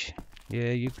charge.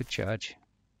 Yeah, you could charge.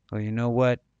 Well, you know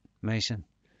what, Mason?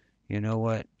 You know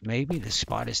what? Maybe the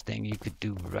smartest thing you could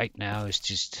do right now is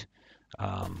just,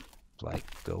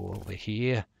 like, go over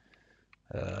here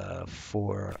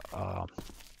for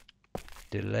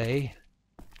delay.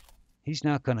 He's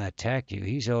not going to attack you.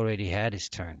 He's already had his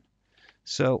turn.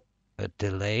 So, a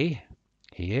delay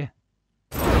here.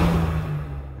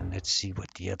 And let's see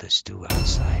what the others do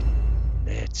outside.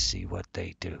 Let's see what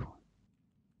they do.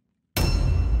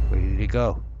 Where did he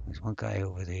go? There's one guy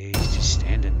over there. He's just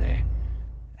standing there.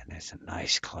 And there's a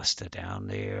nice cluster down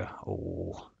there.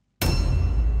 Oh.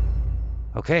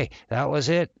 Okay, that was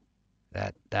it.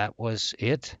 That was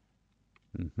it.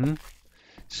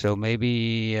 So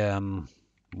maybe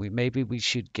we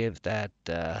should give that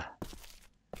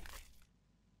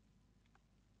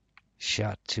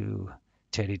shot to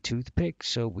Teddy Toothpick.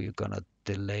 So we're gonna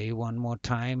delay one more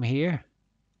time here.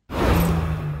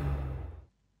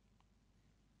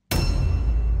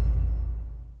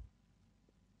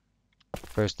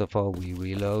 First of all, we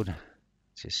reload.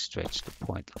 Just stretch the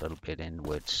point a little bit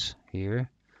inwards here,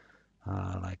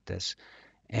 like this.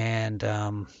 And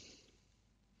I'm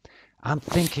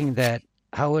thinking that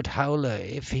Howard Howler,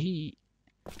 if he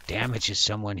damages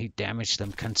someone, he damaged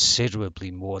them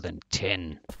considerably more than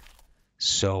 10.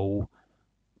 So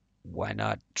why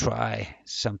not try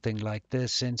something like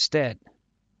this instead?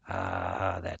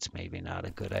 That's maybe not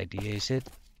a good idea, is it?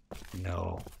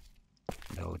 No,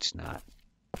 it's not.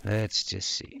 Let's just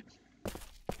see.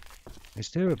 Is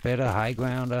there a better high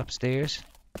ground upstairs?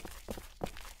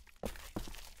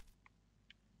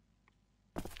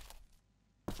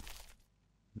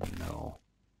 No.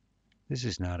 This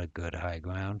is not a good high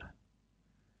ground.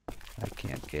 I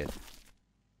can't get...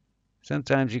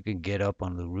 Sometimes you can get up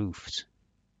on the roofs.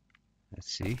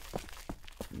 Let's see.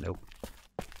 Nope.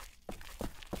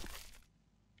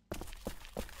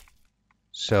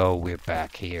 So we're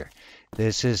back here.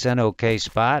 This is an okay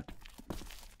spot.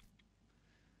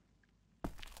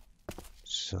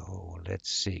 So let's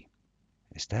see.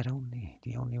 Is that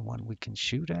the only one we can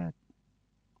shoot at?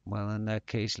 Well, in that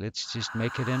case, let's just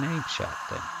make it an aim shot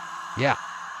then. Yeah.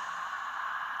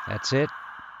 That's it.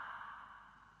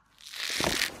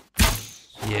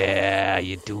 Yeah,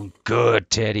 you're doing good,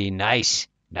 Teddy. Nice.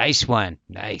 Nice one.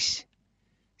 Nice.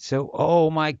 So,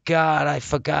 oh my God, I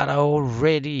forgot I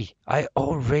already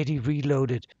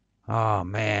reloaded. Oh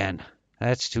man,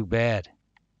 that's too bad.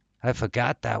 I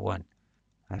forgot that one.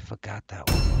 I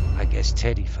guess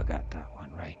Teddy forgot that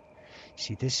one, right?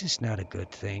 See, this is not a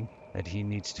good thing that he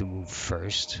needs to move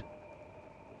first.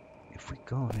 If we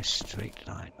go in a straight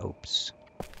line, oops,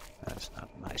 that's not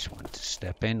a nice one to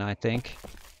step in, I think.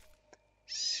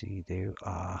 See, there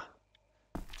are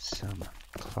some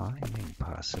climbing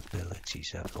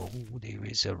possibilities. Oh, there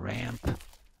is a ramp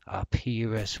up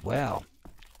here as well.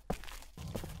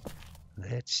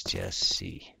 Let's just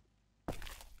see.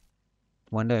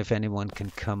 Wonder if anyone can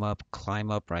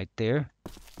climb up right there.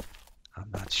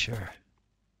 I'm not sure.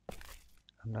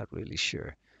 I'm not really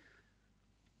sure.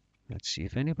 Let's see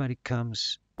if anybody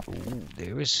comes. Ooh,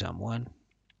 there is someone.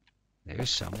 There's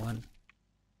someone.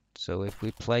 So if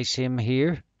we place him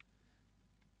here,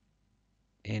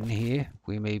 in here,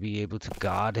 we may be able to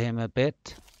guard him a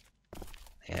bit.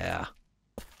 Yeah.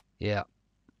 Yeah.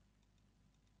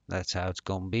 That's how it's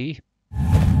gonna be.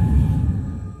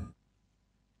 And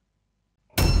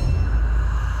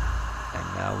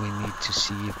now we need to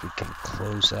see if we can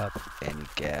close up any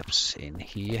gaps in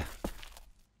here.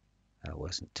 That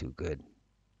wasn't too good,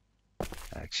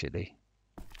 actually.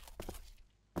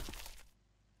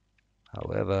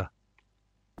 However,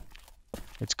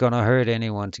 it's gonna hurt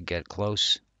anyone to get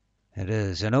close. It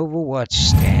is. And Overwatch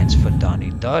stands for Donnie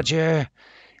Dodger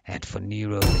and for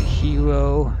Nero the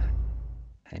Hero.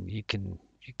 And you can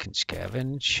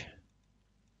scavenge.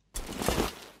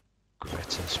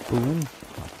 Greta Spoon.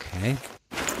 Okay.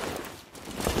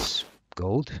 That's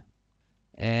gold.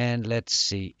 And let's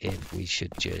see if we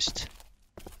should just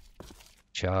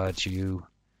charge you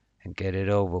and get it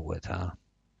over with, huh?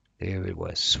 There it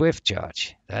was. Swift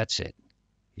charge. That's it.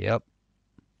 Yep.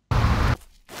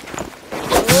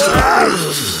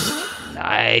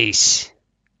 Nice.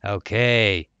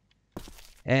 Okay.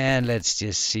 And let's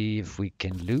just see if we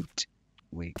can loot.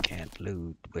 We can't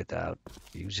loot without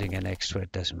using an extra.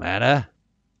 It doesn't matter.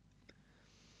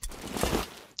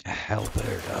 A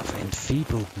halberd of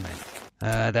enfeeblement.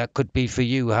 That could be for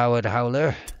you, Howard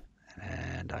Howler.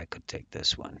 And I could take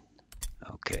this one.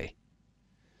 Okay.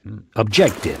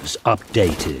 Objectives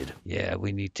updated. Yeah,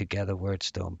 we need to gather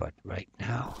Wyrdstone, but right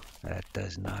now that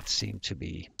does not seem to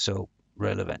be so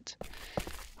relevant.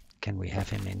 Can we have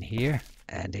him in here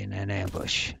and in an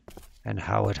ambush? And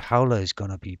Howard Howler is going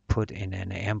to be put in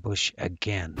an ambush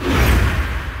again.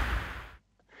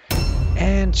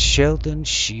 And Sheldon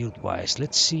Shieldwise.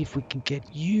 Let's see if we can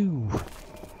get you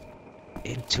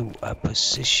into a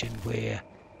position where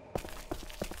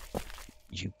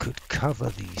you could cover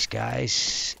these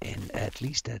guys at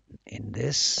least in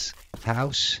this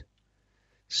house.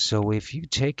 So if you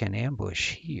take an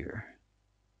ambush here,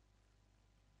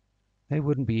 they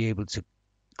wouldn't be able to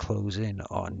close in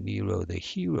on Nero the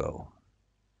Hero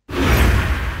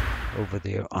over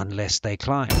there unless they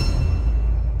climb.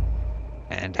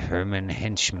 And Herman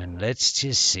Henchman, let's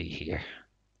just see here.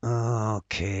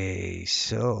 Okay,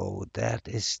 so that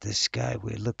is this guy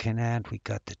we're looking at. We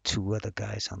got the two other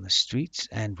guys on the streets,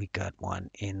 and we got one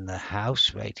in the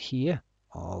house right here.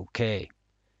 Okay,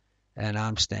 and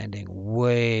I'm standing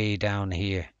way down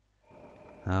here.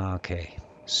 Okay,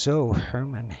 so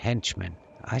Herman Henchman,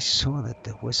 I saw that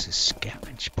there was a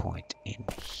scavenge point in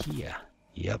here.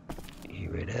 Yep,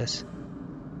 here it is.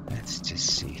 Let's just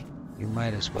see. You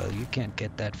might as well. You can't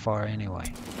get that far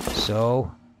anyway.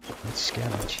 So let's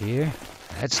scavenge here.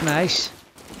 That's nice.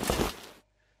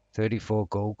 34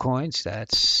 gold coins.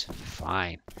 That's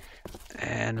fine.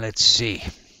 And let's see.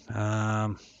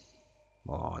 Oh,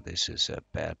 this is a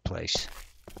bad place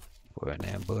for an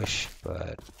ambush,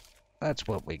 but that's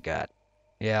what we got.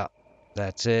 Yeah,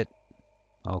 that's it.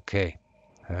 Okay.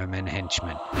 Herman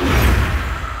Henchman.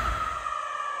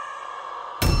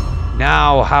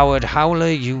 Now, Howard Howler,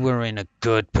 you were in a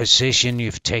good position.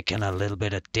 You've taken a little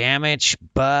bit of damage,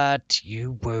 but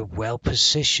you were well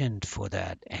positioned for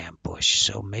that ambush.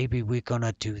 So maybe we're going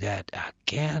to do that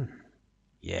again.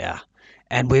 Yeah.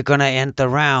 And we're going to end the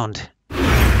round.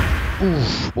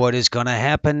 Oof, what is going to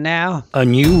happen now? A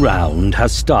new round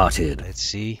has started. Let's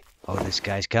see. Oh, this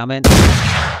guy's coming.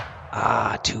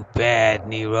 Ah, too bad,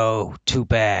 Nero. Too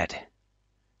bad.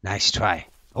 Nice try.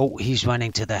 Oh, he's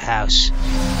running to the house.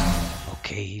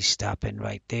 Okay, he's stopping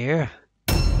right there.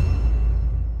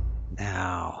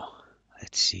 Now,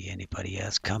 let's see, anybody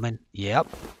else coming? Yep.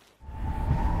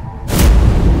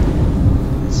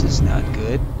 This is not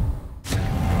good.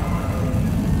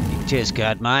 You just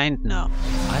got mine? No.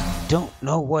 I don't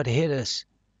know what hit us.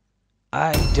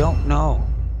 I don't know.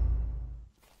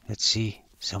 Let's see,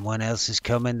 someone else is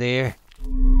coming there.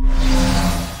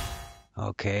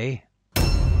 Okay.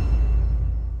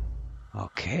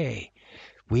 Okay.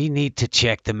 We need to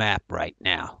check the map right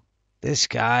now. This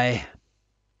guy,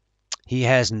 he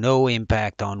has no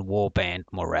impact on Warband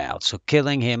morale, so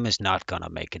killing him is not going to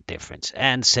make a difference.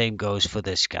 And same goes for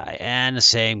this guy, and the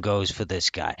same goes for this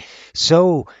guy.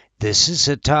 So this is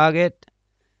a target,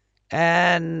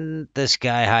 and this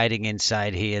guy hiding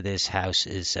inside here, this house,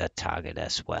 is a target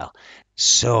as well.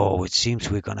 So it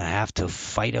seems we're going to have to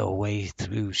fight our way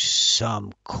through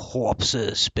some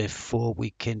corpses before we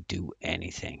can do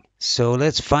anything. So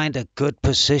let's find a good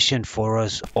position for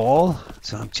us all.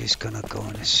 So I'm just going to go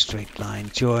in a straight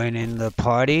line, join in the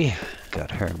party. got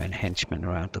Herman Henchman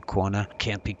around the corner.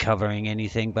 Can't be covering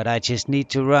anything, but I just need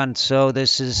to run. So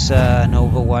this is an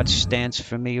Overwatch stance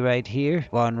for me right here.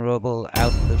 Vulnerable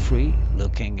out in the free,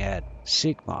 looking at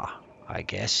Sigma, I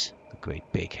guess. The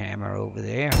great big hammer over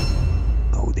there.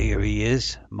 Oh, there he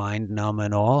is. Mind numb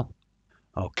and all.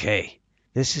 Okay,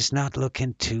 this is not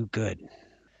looking too good.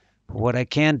 What I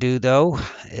can do, though,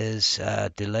 is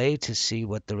delay to see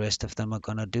what the rest of them are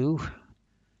going to do.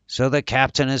 So the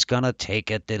captain is going to take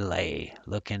a delay,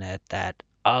 looking at that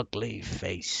ugly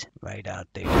face right out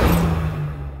there.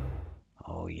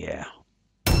 Oh, yeah.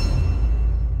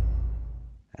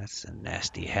 That's a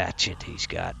nasty hatchet he's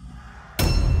got.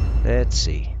 Let's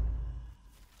see.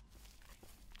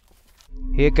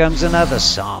 Here comes another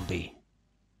zombie.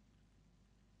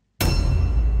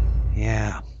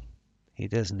 Yeah. He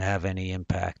doesn't have any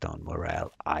impact on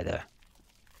morale either.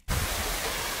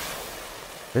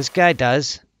 This guy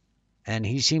does, and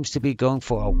he seems to be going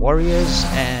for warriors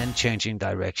and changing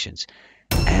directions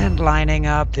and lining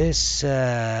up. This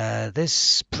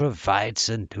provides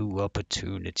a new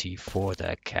opportunity for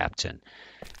the captain.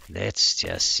 Let's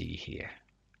just see here.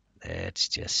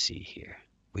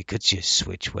 We could just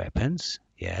switch weapons,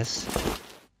 yes,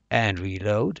 and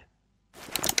reload,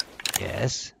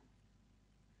 yes.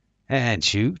 And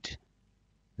shoot.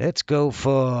 Let's go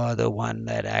for the one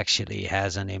that actually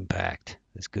has an impact.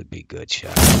 This could be good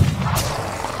shot.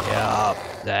 Yup,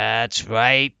 that's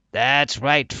right. That's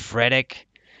right, Frederick.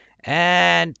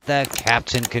 And the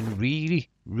captain can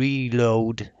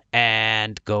reload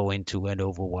and go into an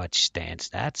Overwatch stance.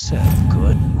 That's a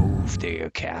good move there,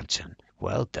 Captain.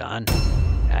 Well done.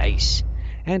 Nice.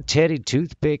 And Teddy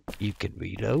Toothpick, you can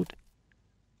reload.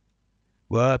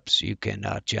 Whoops, you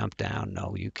cannot jump down.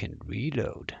 No, you can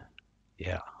reload.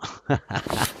 Yeah.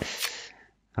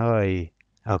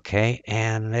 Okay,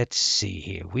 and let's see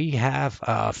here. We have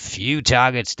a few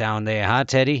targets down there, huh,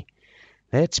 Teddy?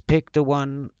 Let's pick the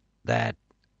one that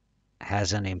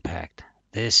has an impact.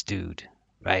 This dude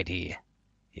right here.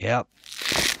 Yep.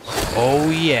 Oh,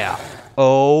 yeah.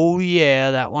 Oh,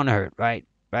 yeah, that one hurt, right?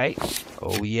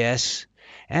 Oh, yes.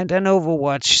 And an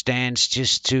Overwatch stance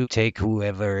just to take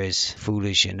whoever is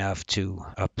foolish enough to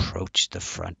approach the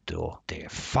front door. There,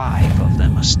 5 of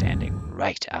them are standing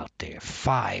right out there.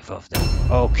 5 of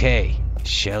them. Okay,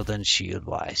 Sheldon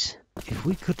shield-wise. If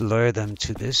we could lure them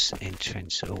to this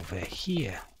entrance over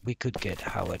here, we could get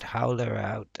Howard Howler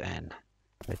out and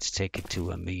let's take it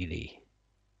to a melee.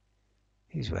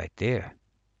 He's right there.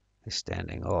 They're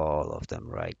standing, all of them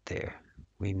right there.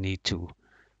 We need to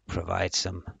provide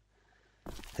some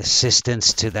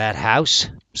assistance to that house.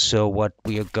 So what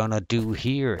we are gonna do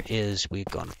here is we're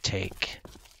gonna take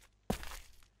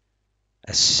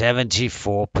a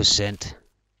 74%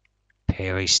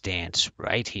 parry stance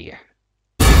right here.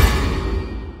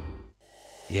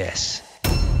 Yes.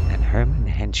 And Herman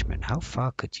Henchman, how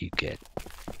far could you get?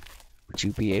 Would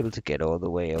you be able to get all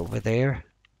the way over there?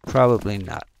 Probably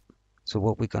not. So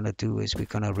what we're gonna do is we're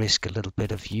gonna risk a little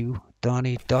bit of you,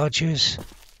 Donnie Dodgers.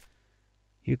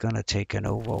 You're going to take an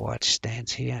Overwatch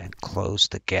stance here and close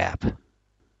the gap.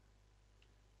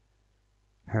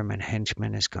 Herman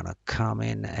Henchman is going to come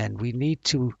in and we need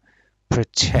to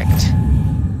protect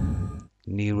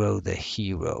Nero the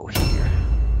Hero here.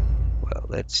 Well,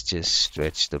 let's just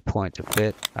stretch the point a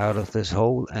bit out of this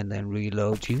hole and then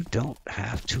reload. You don't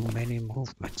have too many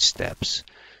movement steps.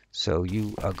 So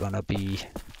you are going to be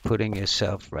putting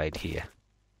yourself right here.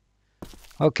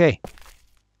 Okay.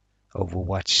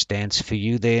 Overwatch stance for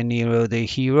you there, Nero the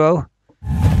Hero.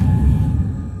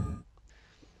 And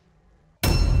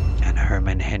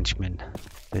Herman Henchman.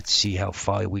 Let's see how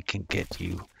far we can get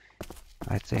you.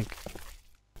 I think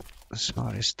the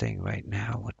smartest thing right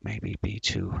now would maybe be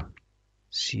to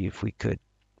see if we could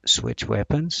switch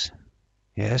weapons.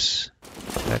 Yes,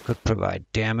 that could provide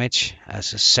damage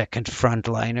as a second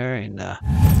frontliner in the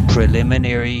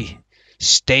preliminary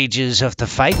stages of the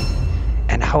fight.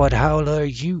 And Howard Howler,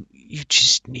 you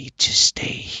just need to stay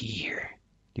here.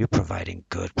 You're providing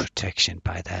good protection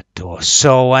by that door.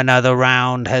 So another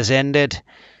round has ended.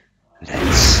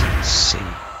 Let's see.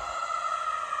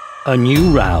 A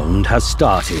new round has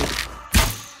started.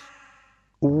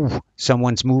 Ooh,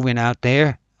 someone's moving out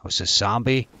there. That was a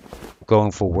zombie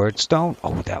going for Wyrdstone.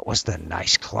 Oh, that was the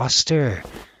nice cluster.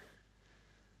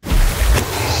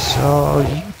 So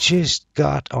you just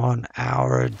got on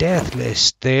our death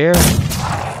list there.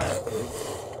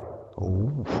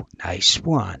 Oh, nice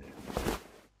one.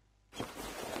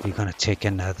 You're gonna take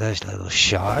another little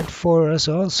shard for us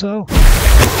also?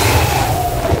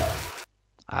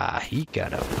 Ah, he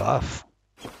got a buff.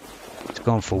 It's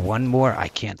going for one more. I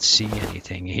can't see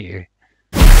anything here.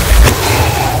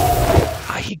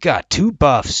 Ah, he got 2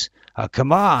 buffs.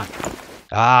 Come on.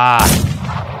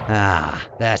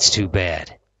 That's too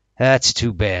bad. That's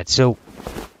too bad. So,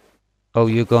 oh,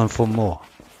 you're going for more.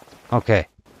 Okay.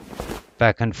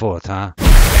 Back and forth, huh?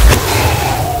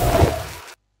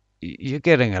 You're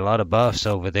getting a lot of buffs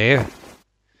over there.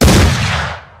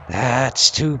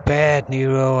 That's too bad,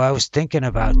 Nero. I was thinking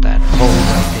about that pole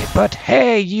right there. But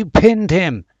hey, you pinned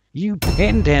him. You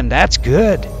pinned him. That's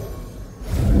good.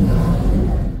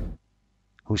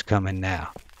 Who's coming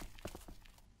now?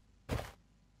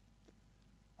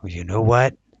 Well, you know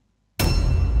what?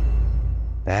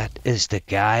 That is the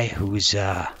guy who's,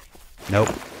 nope. Nope.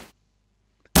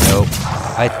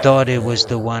 I thought it was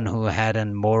the one who had a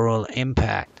moral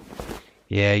impact.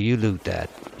 Yeah, you loot that.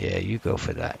 Yeah, you go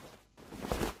for that.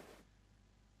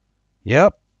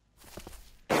 Yep.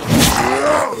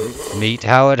 Meet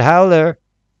Howard Howler.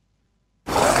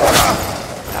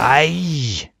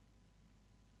 Aye.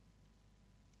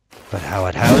 But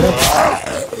Howard Howler,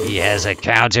 he has a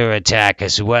counterattack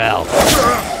as well.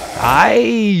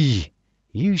 Aye.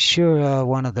 You sure are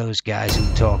one of those guys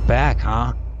who talk back,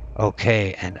 huh?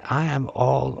 Okay, and I am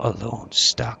all alone,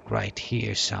 stuck right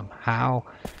here somehow.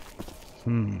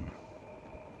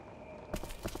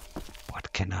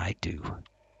 What can I do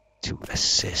to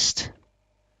assist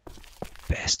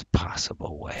best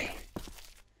possible way?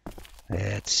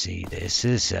 Let's see, this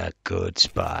is a good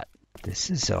spot. This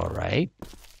is alright,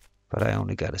 but I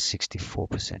only got a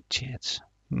 64% chance.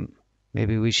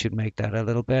 Maybe we should make that a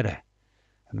little better.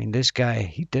 I mean, this guy,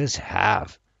 he does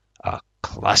have a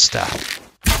cluster.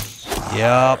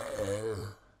 Yup.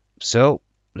 So,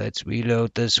 let's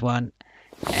reload this one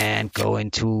and go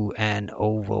into an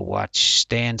Overwatch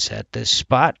stance at this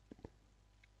spot.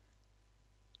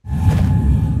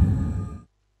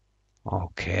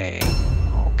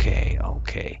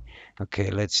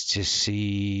 Okay, let's just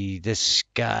see. This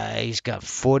guy's got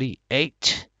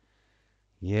 48.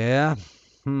 Yeah.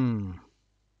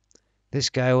 This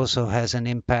guy also has an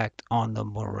impact on the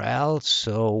morale,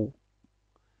 so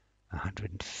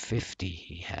 150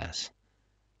 he has.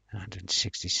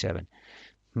 167.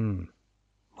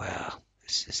 Well,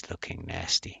 this is looking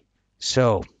nasty.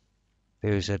 So,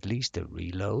 there's at least a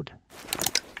reload,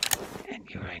 and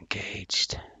you're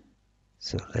engaged.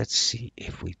 So let's see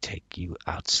if we take you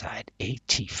outside.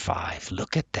 85.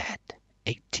 Look at that.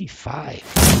 85.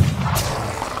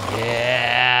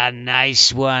 Yeah,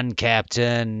 nice one,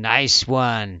 Captain. Nice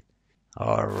one.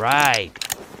 All right.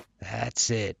 That's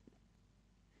it.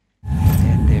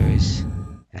 And there is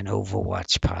an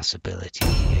Overwatch possibility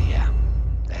here. Yeah,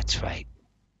 that's right.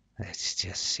 Let's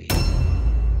just see.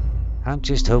 I'm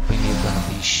just hoping you're going to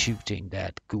be shooting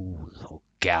that ghoul or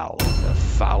gal, the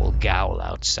foul gal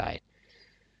outside.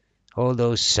 All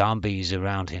those zombies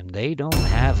around him, they don't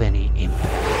have any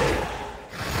impact.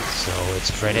 So it's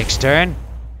Frederick's turn.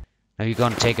 Are you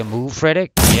going to take a move,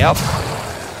 Frederick? Yep.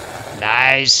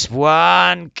 Nice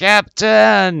one,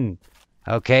 Captain.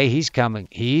 Okay, he's coming.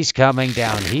 He's coming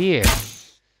down here.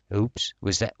 Oops.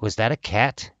 Was that a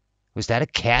cat? Was that a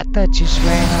cat that just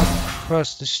ran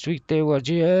across the street there? Well,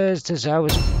 just as I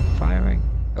was firing.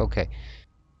 Okay.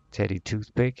 Teddy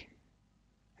Toothpick.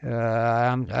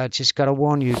 I just gotta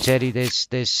warn you, Teddy.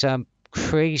 There's some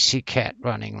crazy cat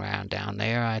running around down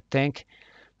there, I think.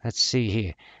 Let's see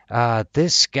here.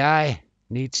 This guy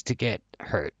needs to get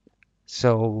hurt.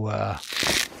 So,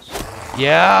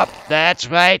 yep, that's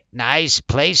right. Nice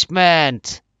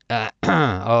placement.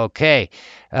 Okay.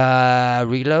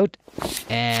 Reload.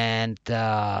 And,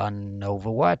 on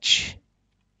Overwatch.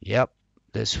 Yep,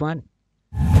 this one.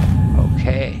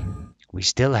 Okay. We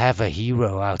still have a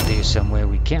hero out there somewhere.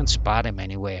 We can't spot him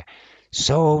anywhere.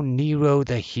 So, Nero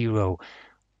the Hero.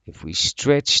 If we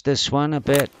stretch this one a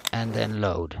bit and then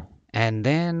load. And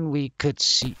then we could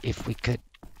see if we could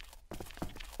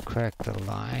crack the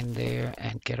line there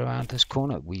and get around this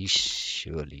corner. We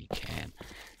surely can.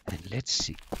 And let's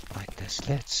see, like this.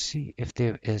 Let's see if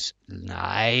there is...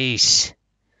 Nice!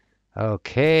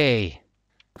 Okay.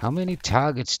 How many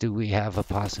targets do we have a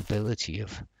possibility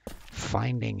of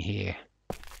finding here?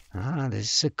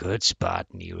 This is a good spot,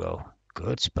 Nero.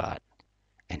 Good spot.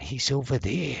 And he's over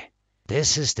there.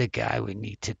 This is the guy we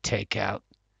need to take out.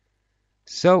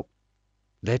 So,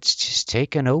 let's just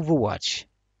take an Overwatch.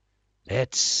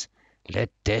 Let's let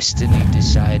Destiny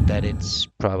decide that it's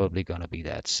probably going to be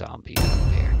that zombie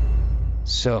out there.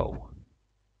 So,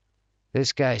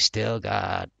 this guy still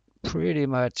got pretty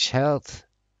much health.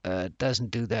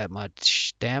 Doesn't do that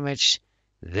much damage.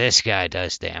 This guy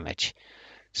does damage.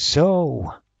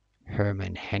 So,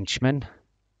 Herman Henchman,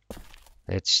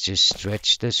 let's just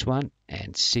stretch this one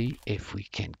and see if we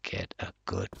can get a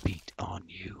good beat on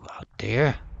you out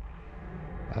there.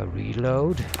 A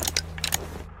reload.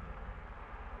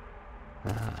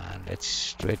 Let's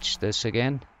stretch this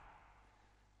again.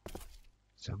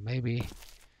 So maybe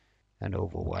an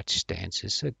Overwatch stance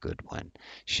is a good one.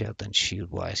 Sheldon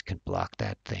shield-wise can block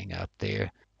that thing up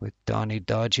there with Donnie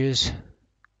dodges.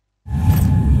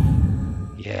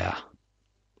 Yeah.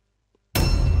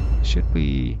 Should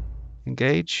we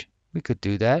engage? We could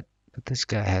do that, but this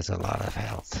guy has a lot of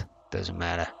health. Doesn't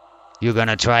matter. You're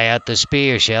gonna try out the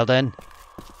spear, Sheldon.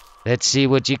 Let's see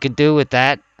what you can do with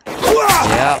that.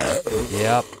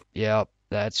 Yep.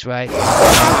 That's right.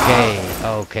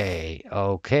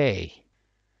 Okay.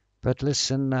 But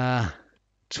listen,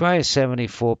 try a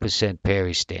 74%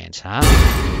 parry stance, huh?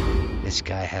 This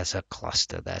guy has a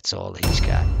cluster. That's all he's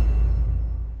got.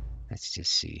 Let's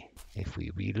just see. If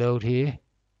we reload here,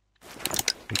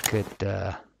 we could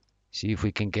see if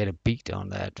we can get a beat on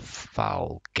that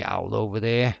foul gal over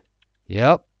there.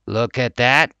 Yep, look at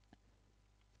that.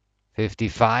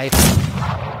 55.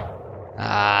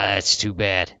 Ah, that's too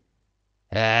bad.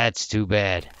 That's too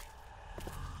bad.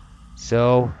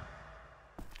 So,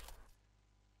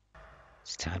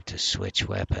 it's time to switch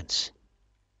weapons.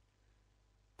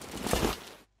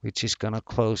 We're just gonna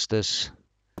close this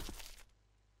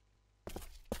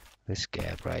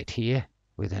gap right here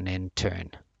with an end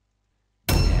turn.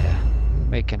 Yeah, we're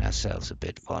making ourselves a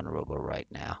bit vulnerable right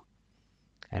now.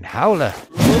 And Howler.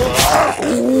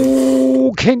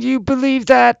 Oh, can you believe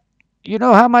that? You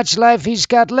know how much life he's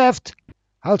got left?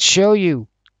 I'll show you.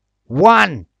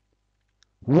 One.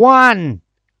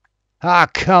 Ah,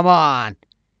 come on.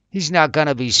 He's not going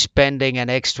to be spending an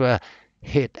extra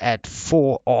hit at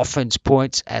 4 offense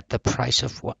points at the price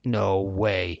of one. No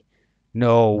way.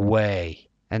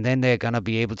 And then they're going to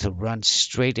be able to run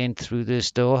straight in through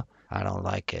this door. I don't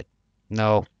like it.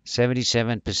 No.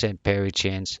 77% parry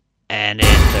chance. And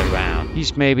end the round.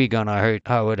 He's maybe gonna hurt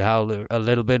Howard Howler a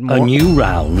little bit more. A new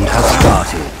round has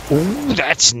started. Oh,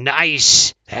 that's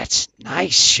nice. That's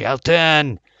nice,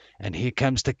 Shelton. And here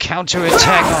comes the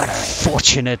counterattack.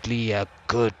 Unfortunately, a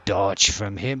good dodge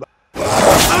from him.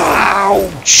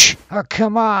 Ouch! Oh,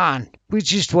 come on. We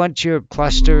just want your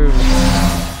cluster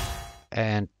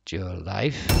and your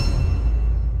life.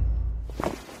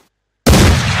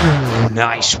 Oh,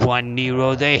 nice one,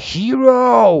 Nero the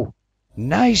Hero.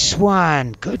 Nice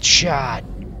one. Good shot.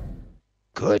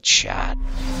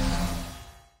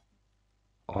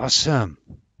 Awesome.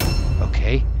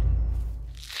 Okay.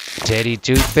 Teddy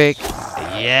Toothpick.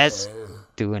 Yes.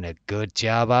 Doing a good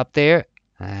job up there.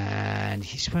 And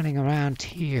he's running around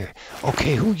here.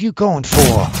 Okay, who you going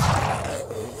for?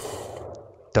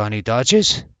 Donnie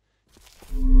dodges?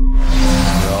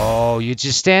 No, you're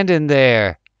just standing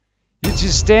there.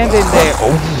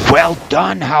 Oh, well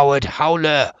done, Howard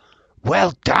Howler.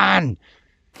 Well done.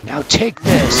 Now take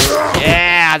this.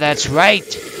 Yeah, that's right.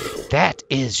 That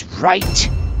is right.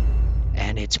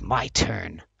 And it's my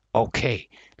turn. Okay,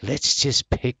 let's just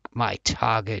pick my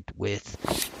target with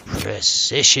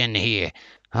precision here.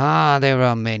 There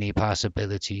are many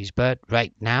possibilities, but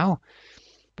right now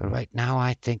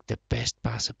I think the best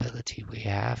possibility we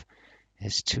have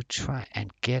is to try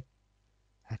and get...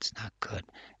 That's not good.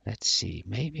 Let's see.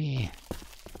 Maybe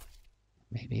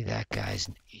that guy's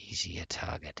an easier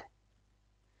target.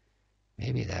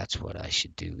 Maybe that's what I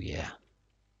should do, yeah.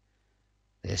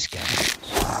 This guy.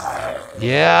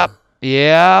 Yep.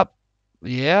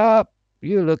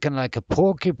 You're looking like a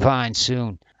porcupine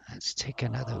soon. Let's take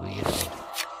another reload.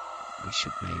 We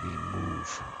should maybe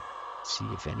move. See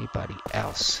if anybody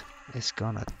else is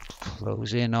gonna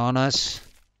close in on us.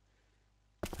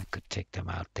 I could take them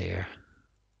out there.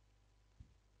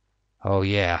 Oh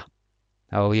yeah.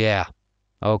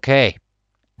 Okay.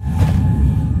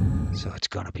 So it's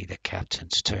gonna be the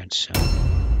captain's turn soon.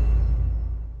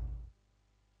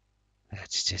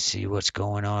 Let's just see what's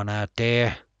going on out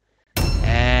there.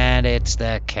 And it's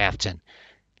the captain.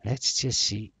 Let's just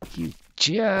see. You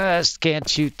just can't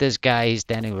shoot this guy. He's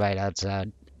standing right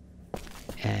outside.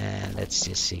 And let's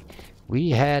just see. We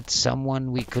had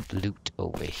someone we could loot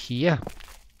over here.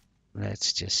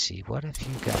 Let's just see. What have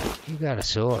you got? You got a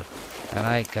sword. And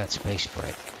I got space for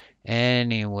it.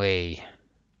 Anyway,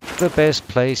 the best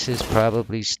place is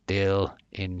probably still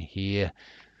in here.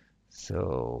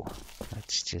 So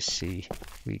let's just see.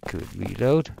 We could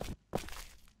reload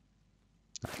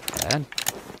like that.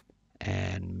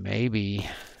 And maybe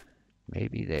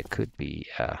there could be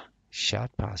a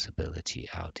shot possibility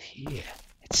out here.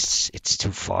 It's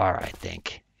too far, I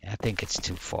think. I think it's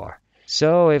too far.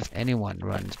 So if anyone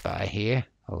runs by here,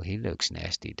 oh, he looks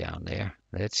nasty down there.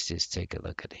 Let's just take a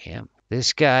look at him.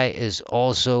 This guy is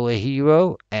also a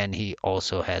hero, and he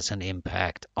also has an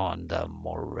impact on the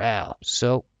morale.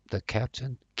 So the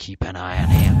captain? Keep an eye on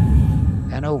him.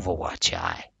 An overwatch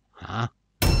eye, huh?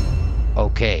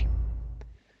 Okay.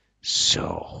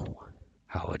 So,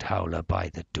 Howard Howler by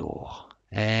the door.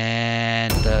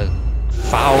 And the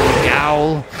foul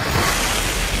gowl.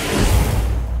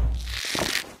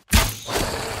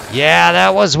 Yeah,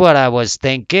 that was what I was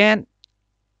thinking.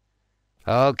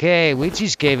 Okay, we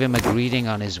just gave him a greeting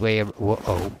on his way.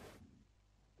 Oh.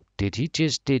 Did he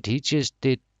just...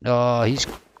 Oh, he's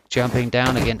jumping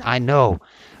down again. I know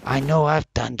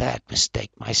I've done that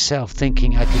mistake myself,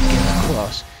 thinking I could get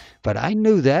across. But I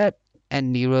knew that.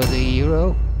 And Nero the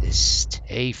Hero is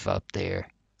safe up there.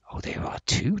 Oh, there are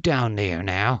two down there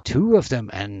now. Two of them.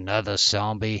 Another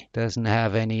zombie. Doesn't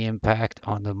have any impact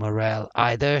on the morale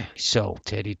either. So,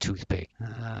 Teddy Toothpick.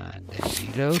 And then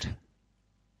reload.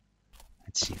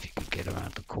 Let's see if you can get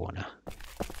around the corner.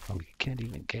 Oh, you can't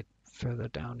even get further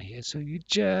down here, so you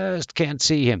just can't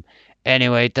see him.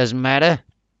 Anyway, it doesn't matter.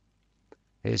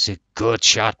 There's a good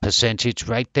shot percentage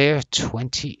right there.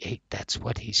 28. That's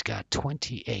what he's got.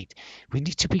 28. We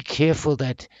need to be careful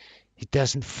that he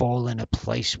doesn't fall in a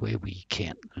place where we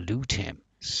can't loot him.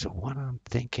 So what I'm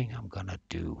thinking I'm gonna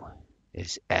do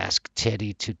is ask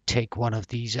Teddy to take one of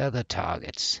these other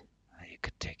targets. You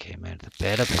could take him at a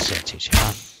better percentage,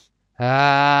 huh?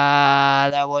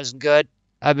 That wasn't good.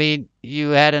 I mean, you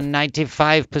had a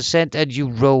 95% and you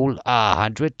roll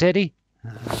 100, Teddy.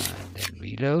 And then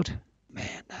reload.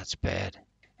 Man, that's bad.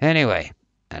 Anyway,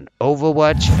 an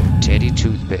Overwatch from Teddy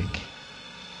Toothpick.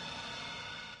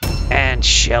 And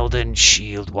Sheldon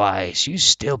Shieldwise, you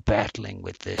still battling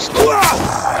with this?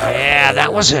 Yeah,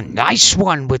 that was a nice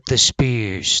one with the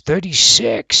spears.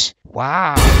 36.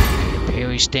 Wow. And the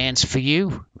parry stands for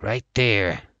you right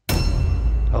there.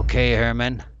 Okay,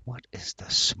 Herman. What is the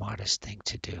smartest thing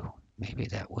to do? Maybe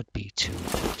that would be to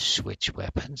switch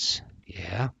weapons.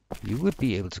 Yeah, you would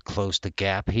be able to close the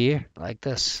gap here, like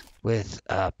this, with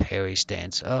a parry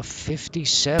stance of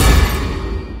 57.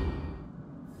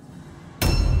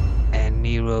 And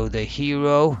Nero the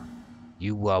Hero,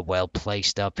 you are well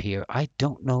placed up here. I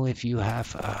don't know if you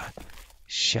have a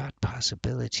shot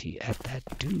possibility at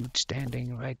that dude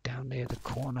standing right down there in the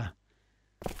corner.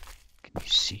 Can you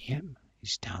see him?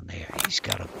 He's down there. He's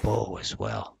got a bow as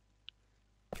well.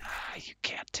 You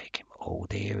can't take him. Oh,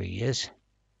 there he is.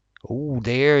 Oh,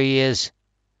 there he is.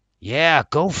 Yeah,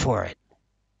 go for it.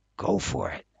 Go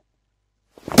for it.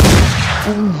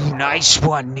 Ooh, nice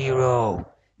one, Nero.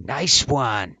 Nice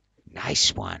one.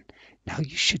 Nice one. Now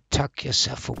you should tuck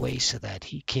yourself away so that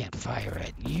he can't fire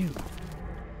at you.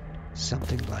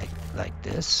 Something like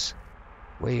this.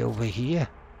 Way over here.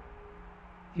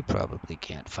 He probably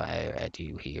can't fire at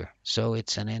you here. So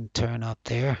it's an intern up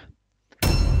there.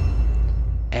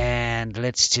 And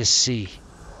let's just see.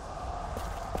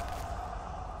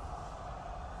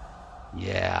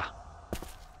 Yeah.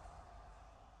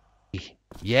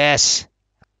 Yes.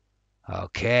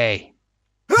 Okay.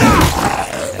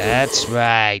 That's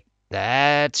right.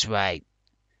 That's right.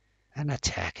 An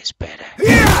attack is better.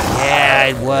 Yeah,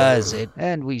 it was.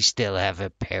 And we still have a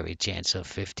parry chance of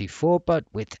 54, but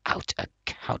without a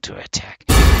counterattack.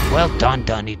 Well done,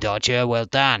 Donny Dodger. Well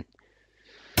done.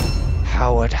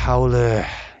 Howard Howler,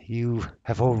 you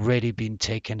have already been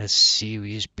taking a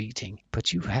serious beating,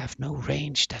 but you have no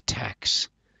ranged attacks.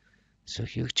 So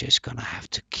you're just gonna have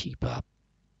to keep up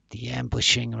the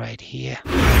ambushing right here.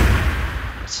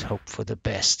 Let's hope for the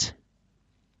best.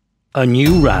 A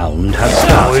new round has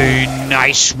started. Oh,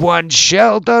 nice one,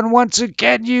 Sheldon. Once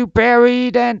again, you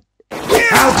parried and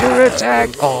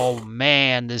counterattack. Oh,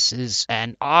 man, this is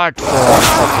an art form.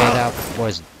 Okay, that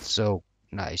wasn't so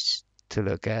nice to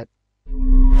look at.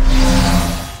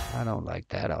 I don't like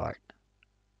that art.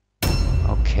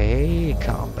 Okay,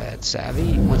 combat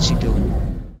savvy. What's he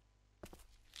doing?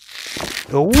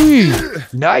 Oh,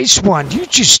 nice one. You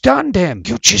just stunned him.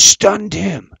 You just stunned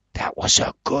him. That was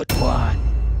a good one.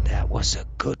 That was a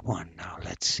good one. Now,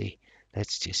 let's see.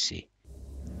 Let's just see.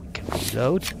 We can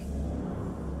reload.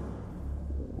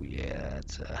 Oh, yeah,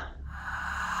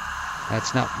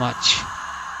 that's not much.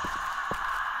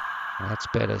 That's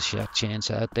better shot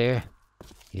chance out there.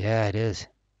 Yeah, it is.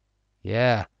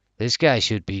 Yeah, this guy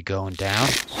should be going down.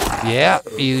 Yeah,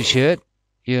 you should.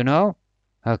 You know?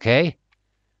 Okay.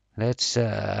 Let's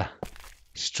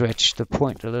stretch the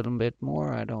point a little bit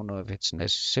more. I don't know if it's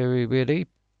necessary, really.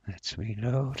 Let's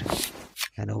reload.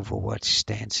 An Overwatch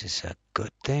stance is a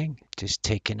good thing. Just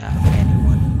taking out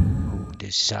anyone who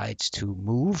decides to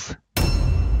move.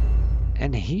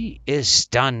 And he is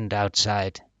stunned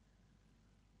outside.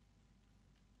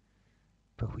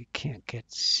 But we can't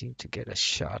seem to get a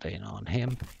shot in on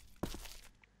him.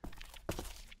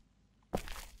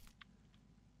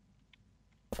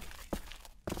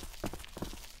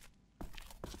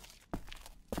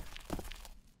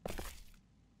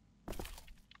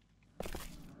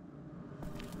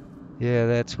 Yeah,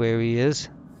 that's where he is.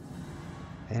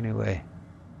 Anyway.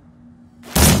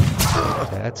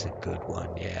 That's a good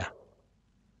one, yeah.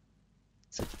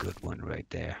 It's a good one right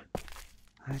there.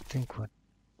 I think what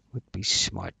would be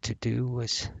smart to do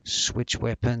was switch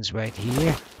weapons right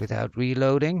here without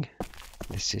reloading.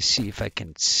 Let's just see if I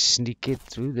can sneak it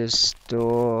through this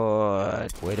door.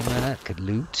 Wait a minute, could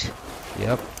loot.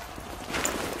 Yep.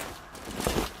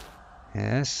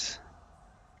 Yes.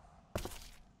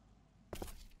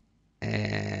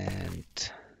 And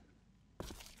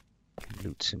can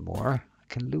loot some more.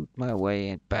 I can loot my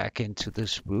way back into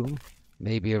this room.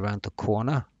 Maybe around the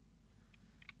corner.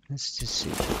 Let's just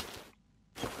see.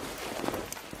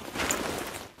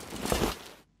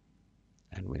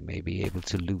 And we may be able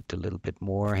to loot a little bit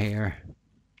more here.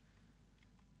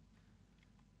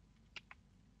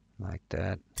 Like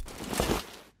that.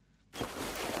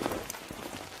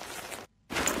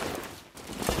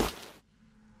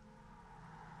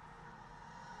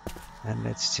 And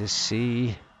let's just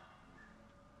see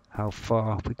how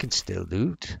far we can still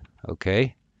loot.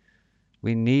 Okay.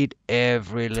 We need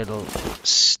every little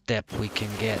step we can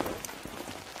get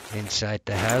inside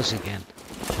the house again.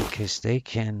 Because they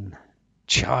can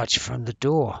charge from the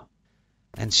door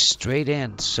and straight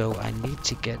in. So I need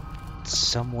to get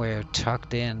somewhere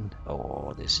tucked in.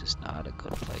 Oh, this is not a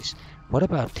good place. What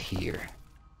about here?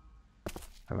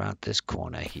 Around this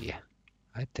corner here.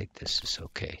 I think this is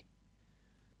okay.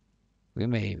 We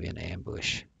may even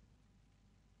ambush.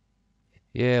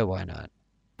 Yeah, why not?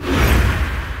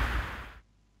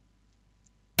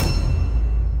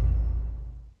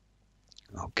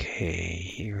 Okay,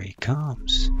 here he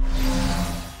comes.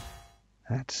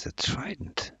 That's the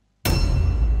trident.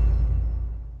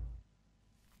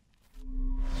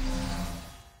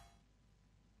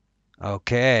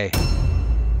 Okay.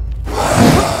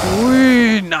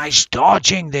 Whee, nice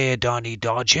dodging there, Donny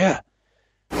Dodger.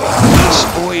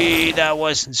 Whee, that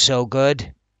wasn't so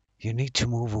good. You need to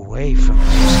move away from those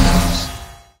things.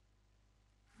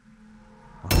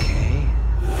 Okay.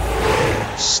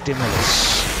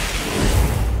 Stimulus.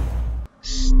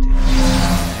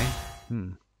 Okay.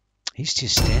 He's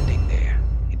just standing there.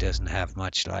 He doesn't have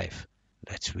much life.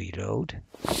 Let's reload.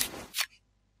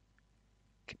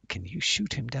 Can you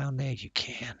shoot him down there? You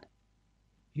can.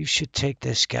 You should take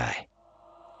this guy.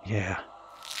 Yeah.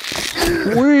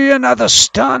 Whee, another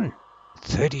stun.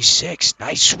 36.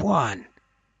 Nice one.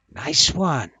 Nice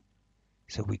one.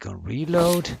 So we can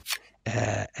reload.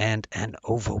 And an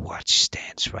Overwatch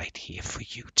stands right here for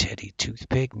you, Teddy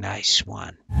Toothpick. Nice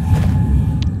one.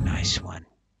 Nice one.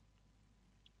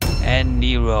 And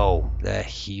Nero the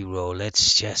Hero.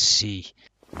 Let's just see.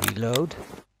 Reload.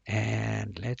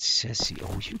 And let's just see.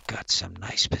 Oh, you got some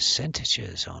nice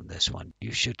percentages on this one.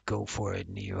 You should go for it,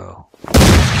 Nero.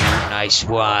 Nice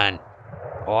one.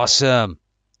 Awesome.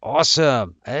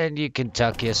 Awesome. And you can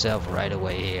tuck yourself right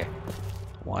away here.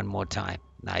 One more time.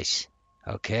 Nice.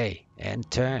 Okay. And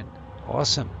turn.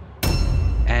 Awesome.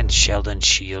 And Sheldon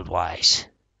shield-wise.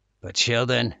 But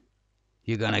Sheldon,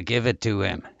 you're gonna give it to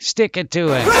him. Stick it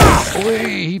to him.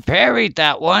 Whee, he parried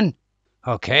that one.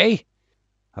 Okay.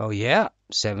 Oh, yeah.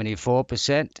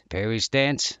 74%. Parry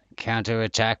stance.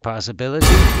 Counter-attack possibility.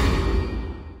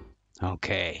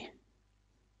 Okay.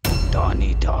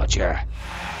 Donny Dodger.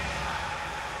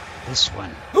 This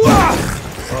one.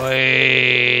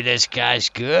 Oi, this guy's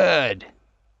good.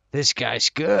 This guy's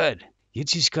good. You're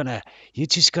just gonna give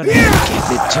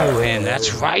it to him.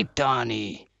 That's right,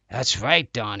 Donny. That's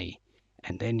right, Donny.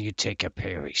 And then you take a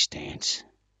parry stance.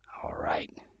 All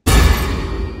right.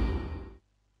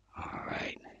 All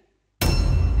right.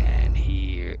 And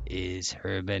here is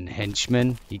Herman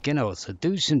Henchman. He can also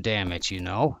do some damage, you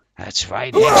know. That's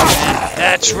right, Henchman.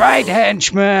 That's right,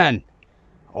 Henchman.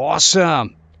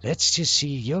 Awesome. Let's just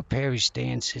see. Your parry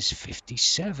stance is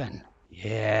 57.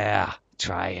 Yeah.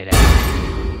 Try it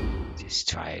out. Just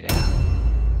try it out.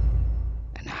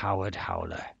 And Howard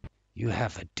Howler. You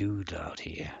have a dude out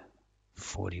here.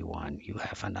 41. You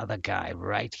have another guy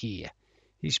right here.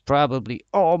 He's probably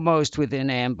almost within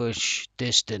ambush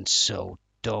distance, so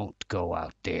don't go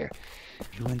out there.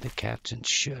 You and the captain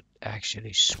should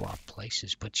actually swap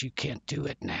places, but you can't do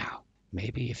it now.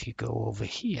 Maybe if you go over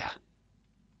here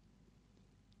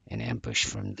and ambush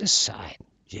from this side.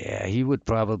 Yeah, he would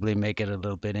probably make it a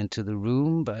little bit into the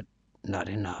room, but not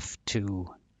enough to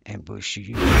ambush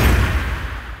you.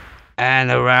 And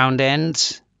the round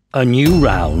ends. A new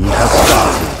round has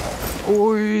started.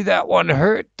 Ooh, that one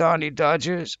hurt, Donny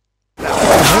Dodgers. That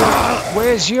one hurt.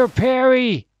 Where's your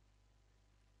parry?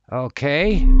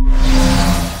 Okay.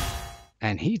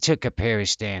 And he took a parry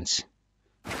stance.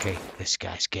 Okay, this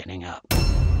guy's getting up.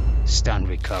 Stun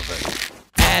recovered.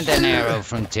 And an arrow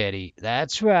from Teddy.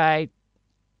 That's right.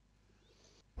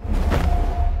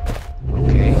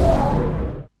 Okay.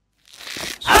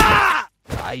 Ah!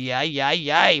 Ay, ay,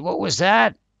 ay, ay. What was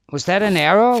that? Was that an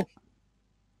arrow?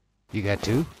 You got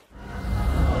two?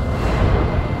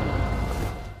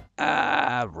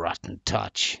 Ah, rotten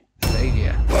touch.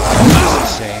 Failure.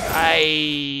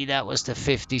 Aye, that was the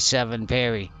 57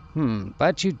 parry.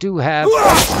 But you do have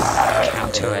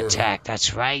counterattack,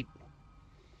 that's right.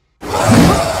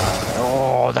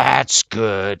 Oh, that's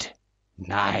good.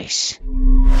 Nice.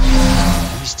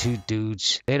 These two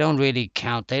dudes, they don't really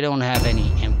count. They don't have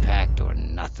any impact or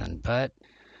nothing, but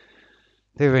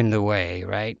they're in the way,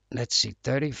 right? Let's see,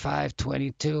 35,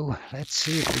 22. Let's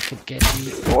see if we could get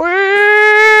the...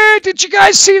 Wait, did you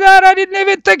guys see that? I didn't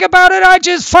even think about it. I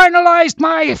just finalized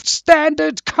my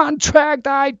standard contract.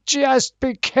 I just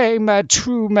became a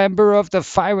true member of the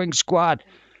firing squad.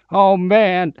 Oh,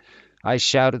 man. I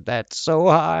shouted that so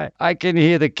high. I can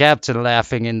hear the captain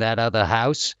laughing in that other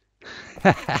house.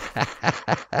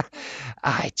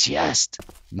 I just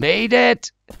made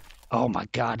it. Oh my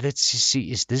God, let's just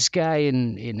see. Is this guy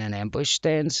in an ambush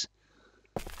stance?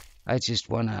 I just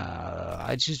wanna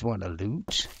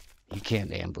loot. He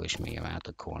can't ambush me around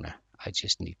the corner. I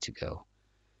just need to go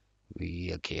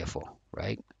real careful,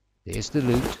 right? There's the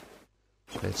loot.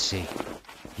 Let's see.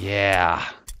 Yeah.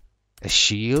 A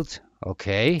shield.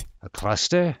 Okay. A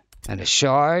cluster. And a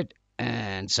shard.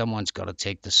 And someone's got to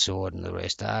take the sword and the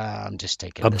rest. I'm just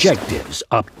taking Objectives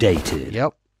updated.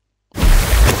 Yep.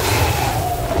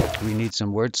 We need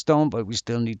some Wyrdstone, but we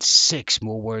still need 6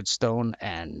 more Wyrdstone,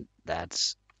 and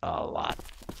that's a lot,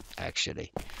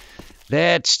 actually.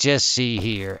 Let's just see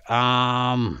here.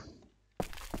 I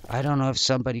don't know if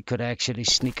somebody could actually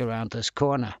sneak around this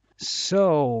corner.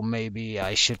 So maybe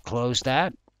I should close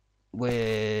that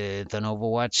with an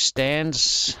Overwatch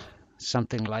stance.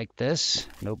 Something like this.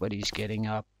 Nobody's getting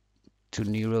up to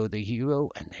Nero the Hero,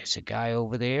 and there's a guy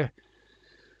over there.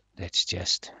 Let's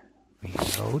just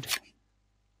reload.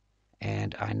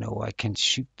 And I know I can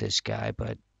shoot this guy,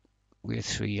 but we're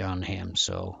 3 on him,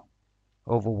 so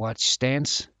Overwatch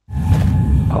stance.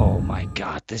 Oh my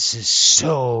God, this is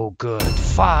so good.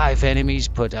 5 enemies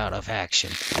put out of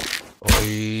action.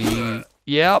 Oy.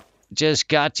 Yep, just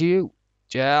got you.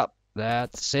 Yep,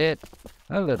 that's it.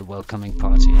 A little welcoming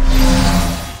party.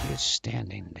 You're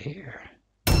standing there.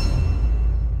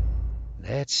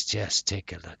 Let's just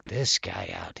take a look. This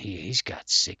guy out here, he's got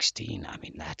 16. I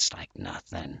mean, that's like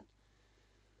nothing.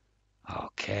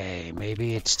 Okay,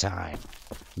 maybe it's time.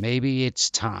 Maybe it's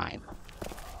time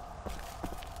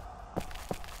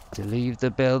to leave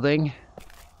the building.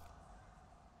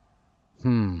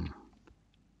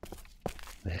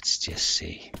 Let's just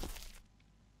see.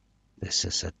 This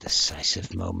is a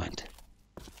decisive moment.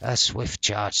 A swift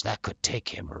charge, that could take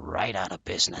him right out of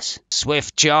business.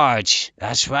 Swift charge,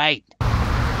 that's right.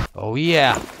 Oh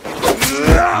yeah.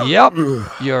 Yep,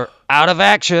 you're out of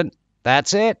action.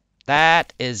 That's it.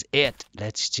 That is it.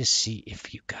 Let's just see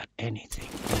if you got anything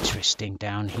interesting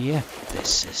down here.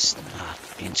 This is not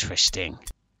interesting.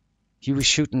 You were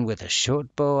shooting with a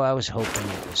short bow. I was hoping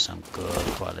it was some good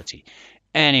quality.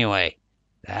 Anyway,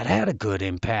 that had a good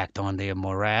impact on their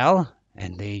morale.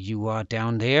 And there you are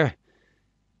down there.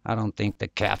 I don't think the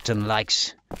captain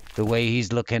likes the way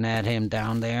he's looking at him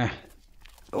down there.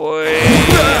 Oy,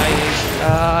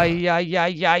 ay, ay,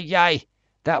 ay, ay, ay.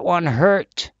 That one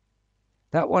hurt.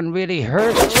 That one really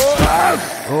hurt.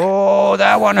 Oh,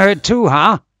 that one hurt too,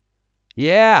 huh?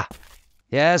 Yeah.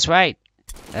 Yeah, that's right.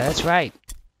 That's right.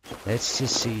 Let's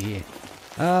just see here.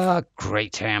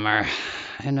 Great hammer.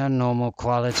 And a normal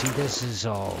quality. This is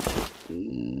all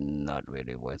not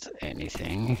really worth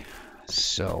anything.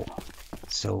 So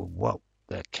what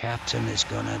the captain is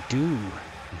gonna do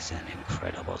is an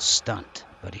incredible stunt.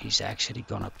 But he's actually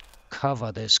gonna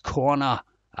cover this corner.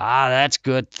 Ah, that's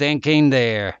good thinking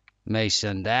there,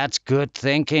 Mason. That's good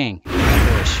thinking.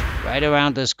 Push right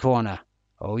around this corner.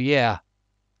 Oh, yeah.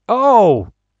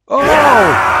 Oh!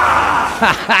 Oh!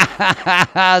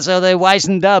 So they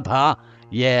wisened up, huh?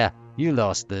 Yeah, you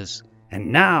lost this.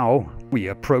 And now we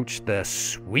approach the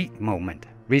sweet moment.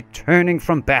 Returning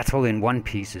from battle in one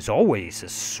piece is always a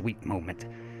sweet moment.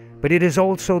 But it is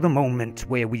also the moment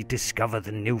where we discover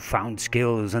the newfound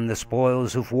skills and the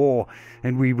spoils of war,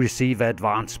 and we receive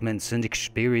advancements and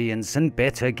experience and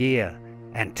better gear.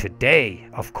 And today,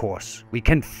 of course, we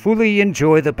can fully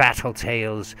enjoy the battle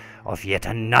tales of yet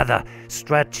another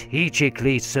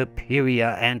strategically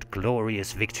superior and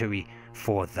glorious victory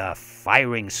for the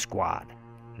firing squad.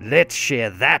 Let's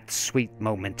share that sweet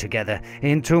moment together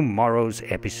in tomorrow's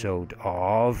episode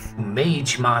of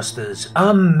Mage Master's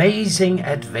amazing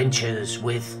adventures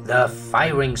with the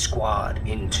firing squad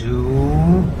into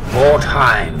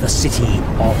Mordheim, The city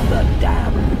of the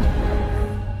damned.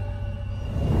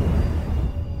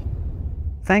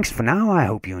 Thanks for now, I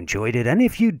hope you enjoyed it, and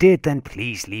if you did, then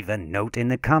please leave a note in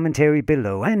the commentary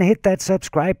below and hit that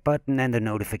subscribe button and the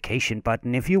notification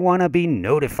button if you want to be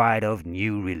notified of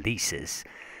new releases.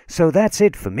 So that's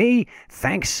it for me,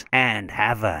 thanks and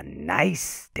have a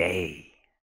nice day.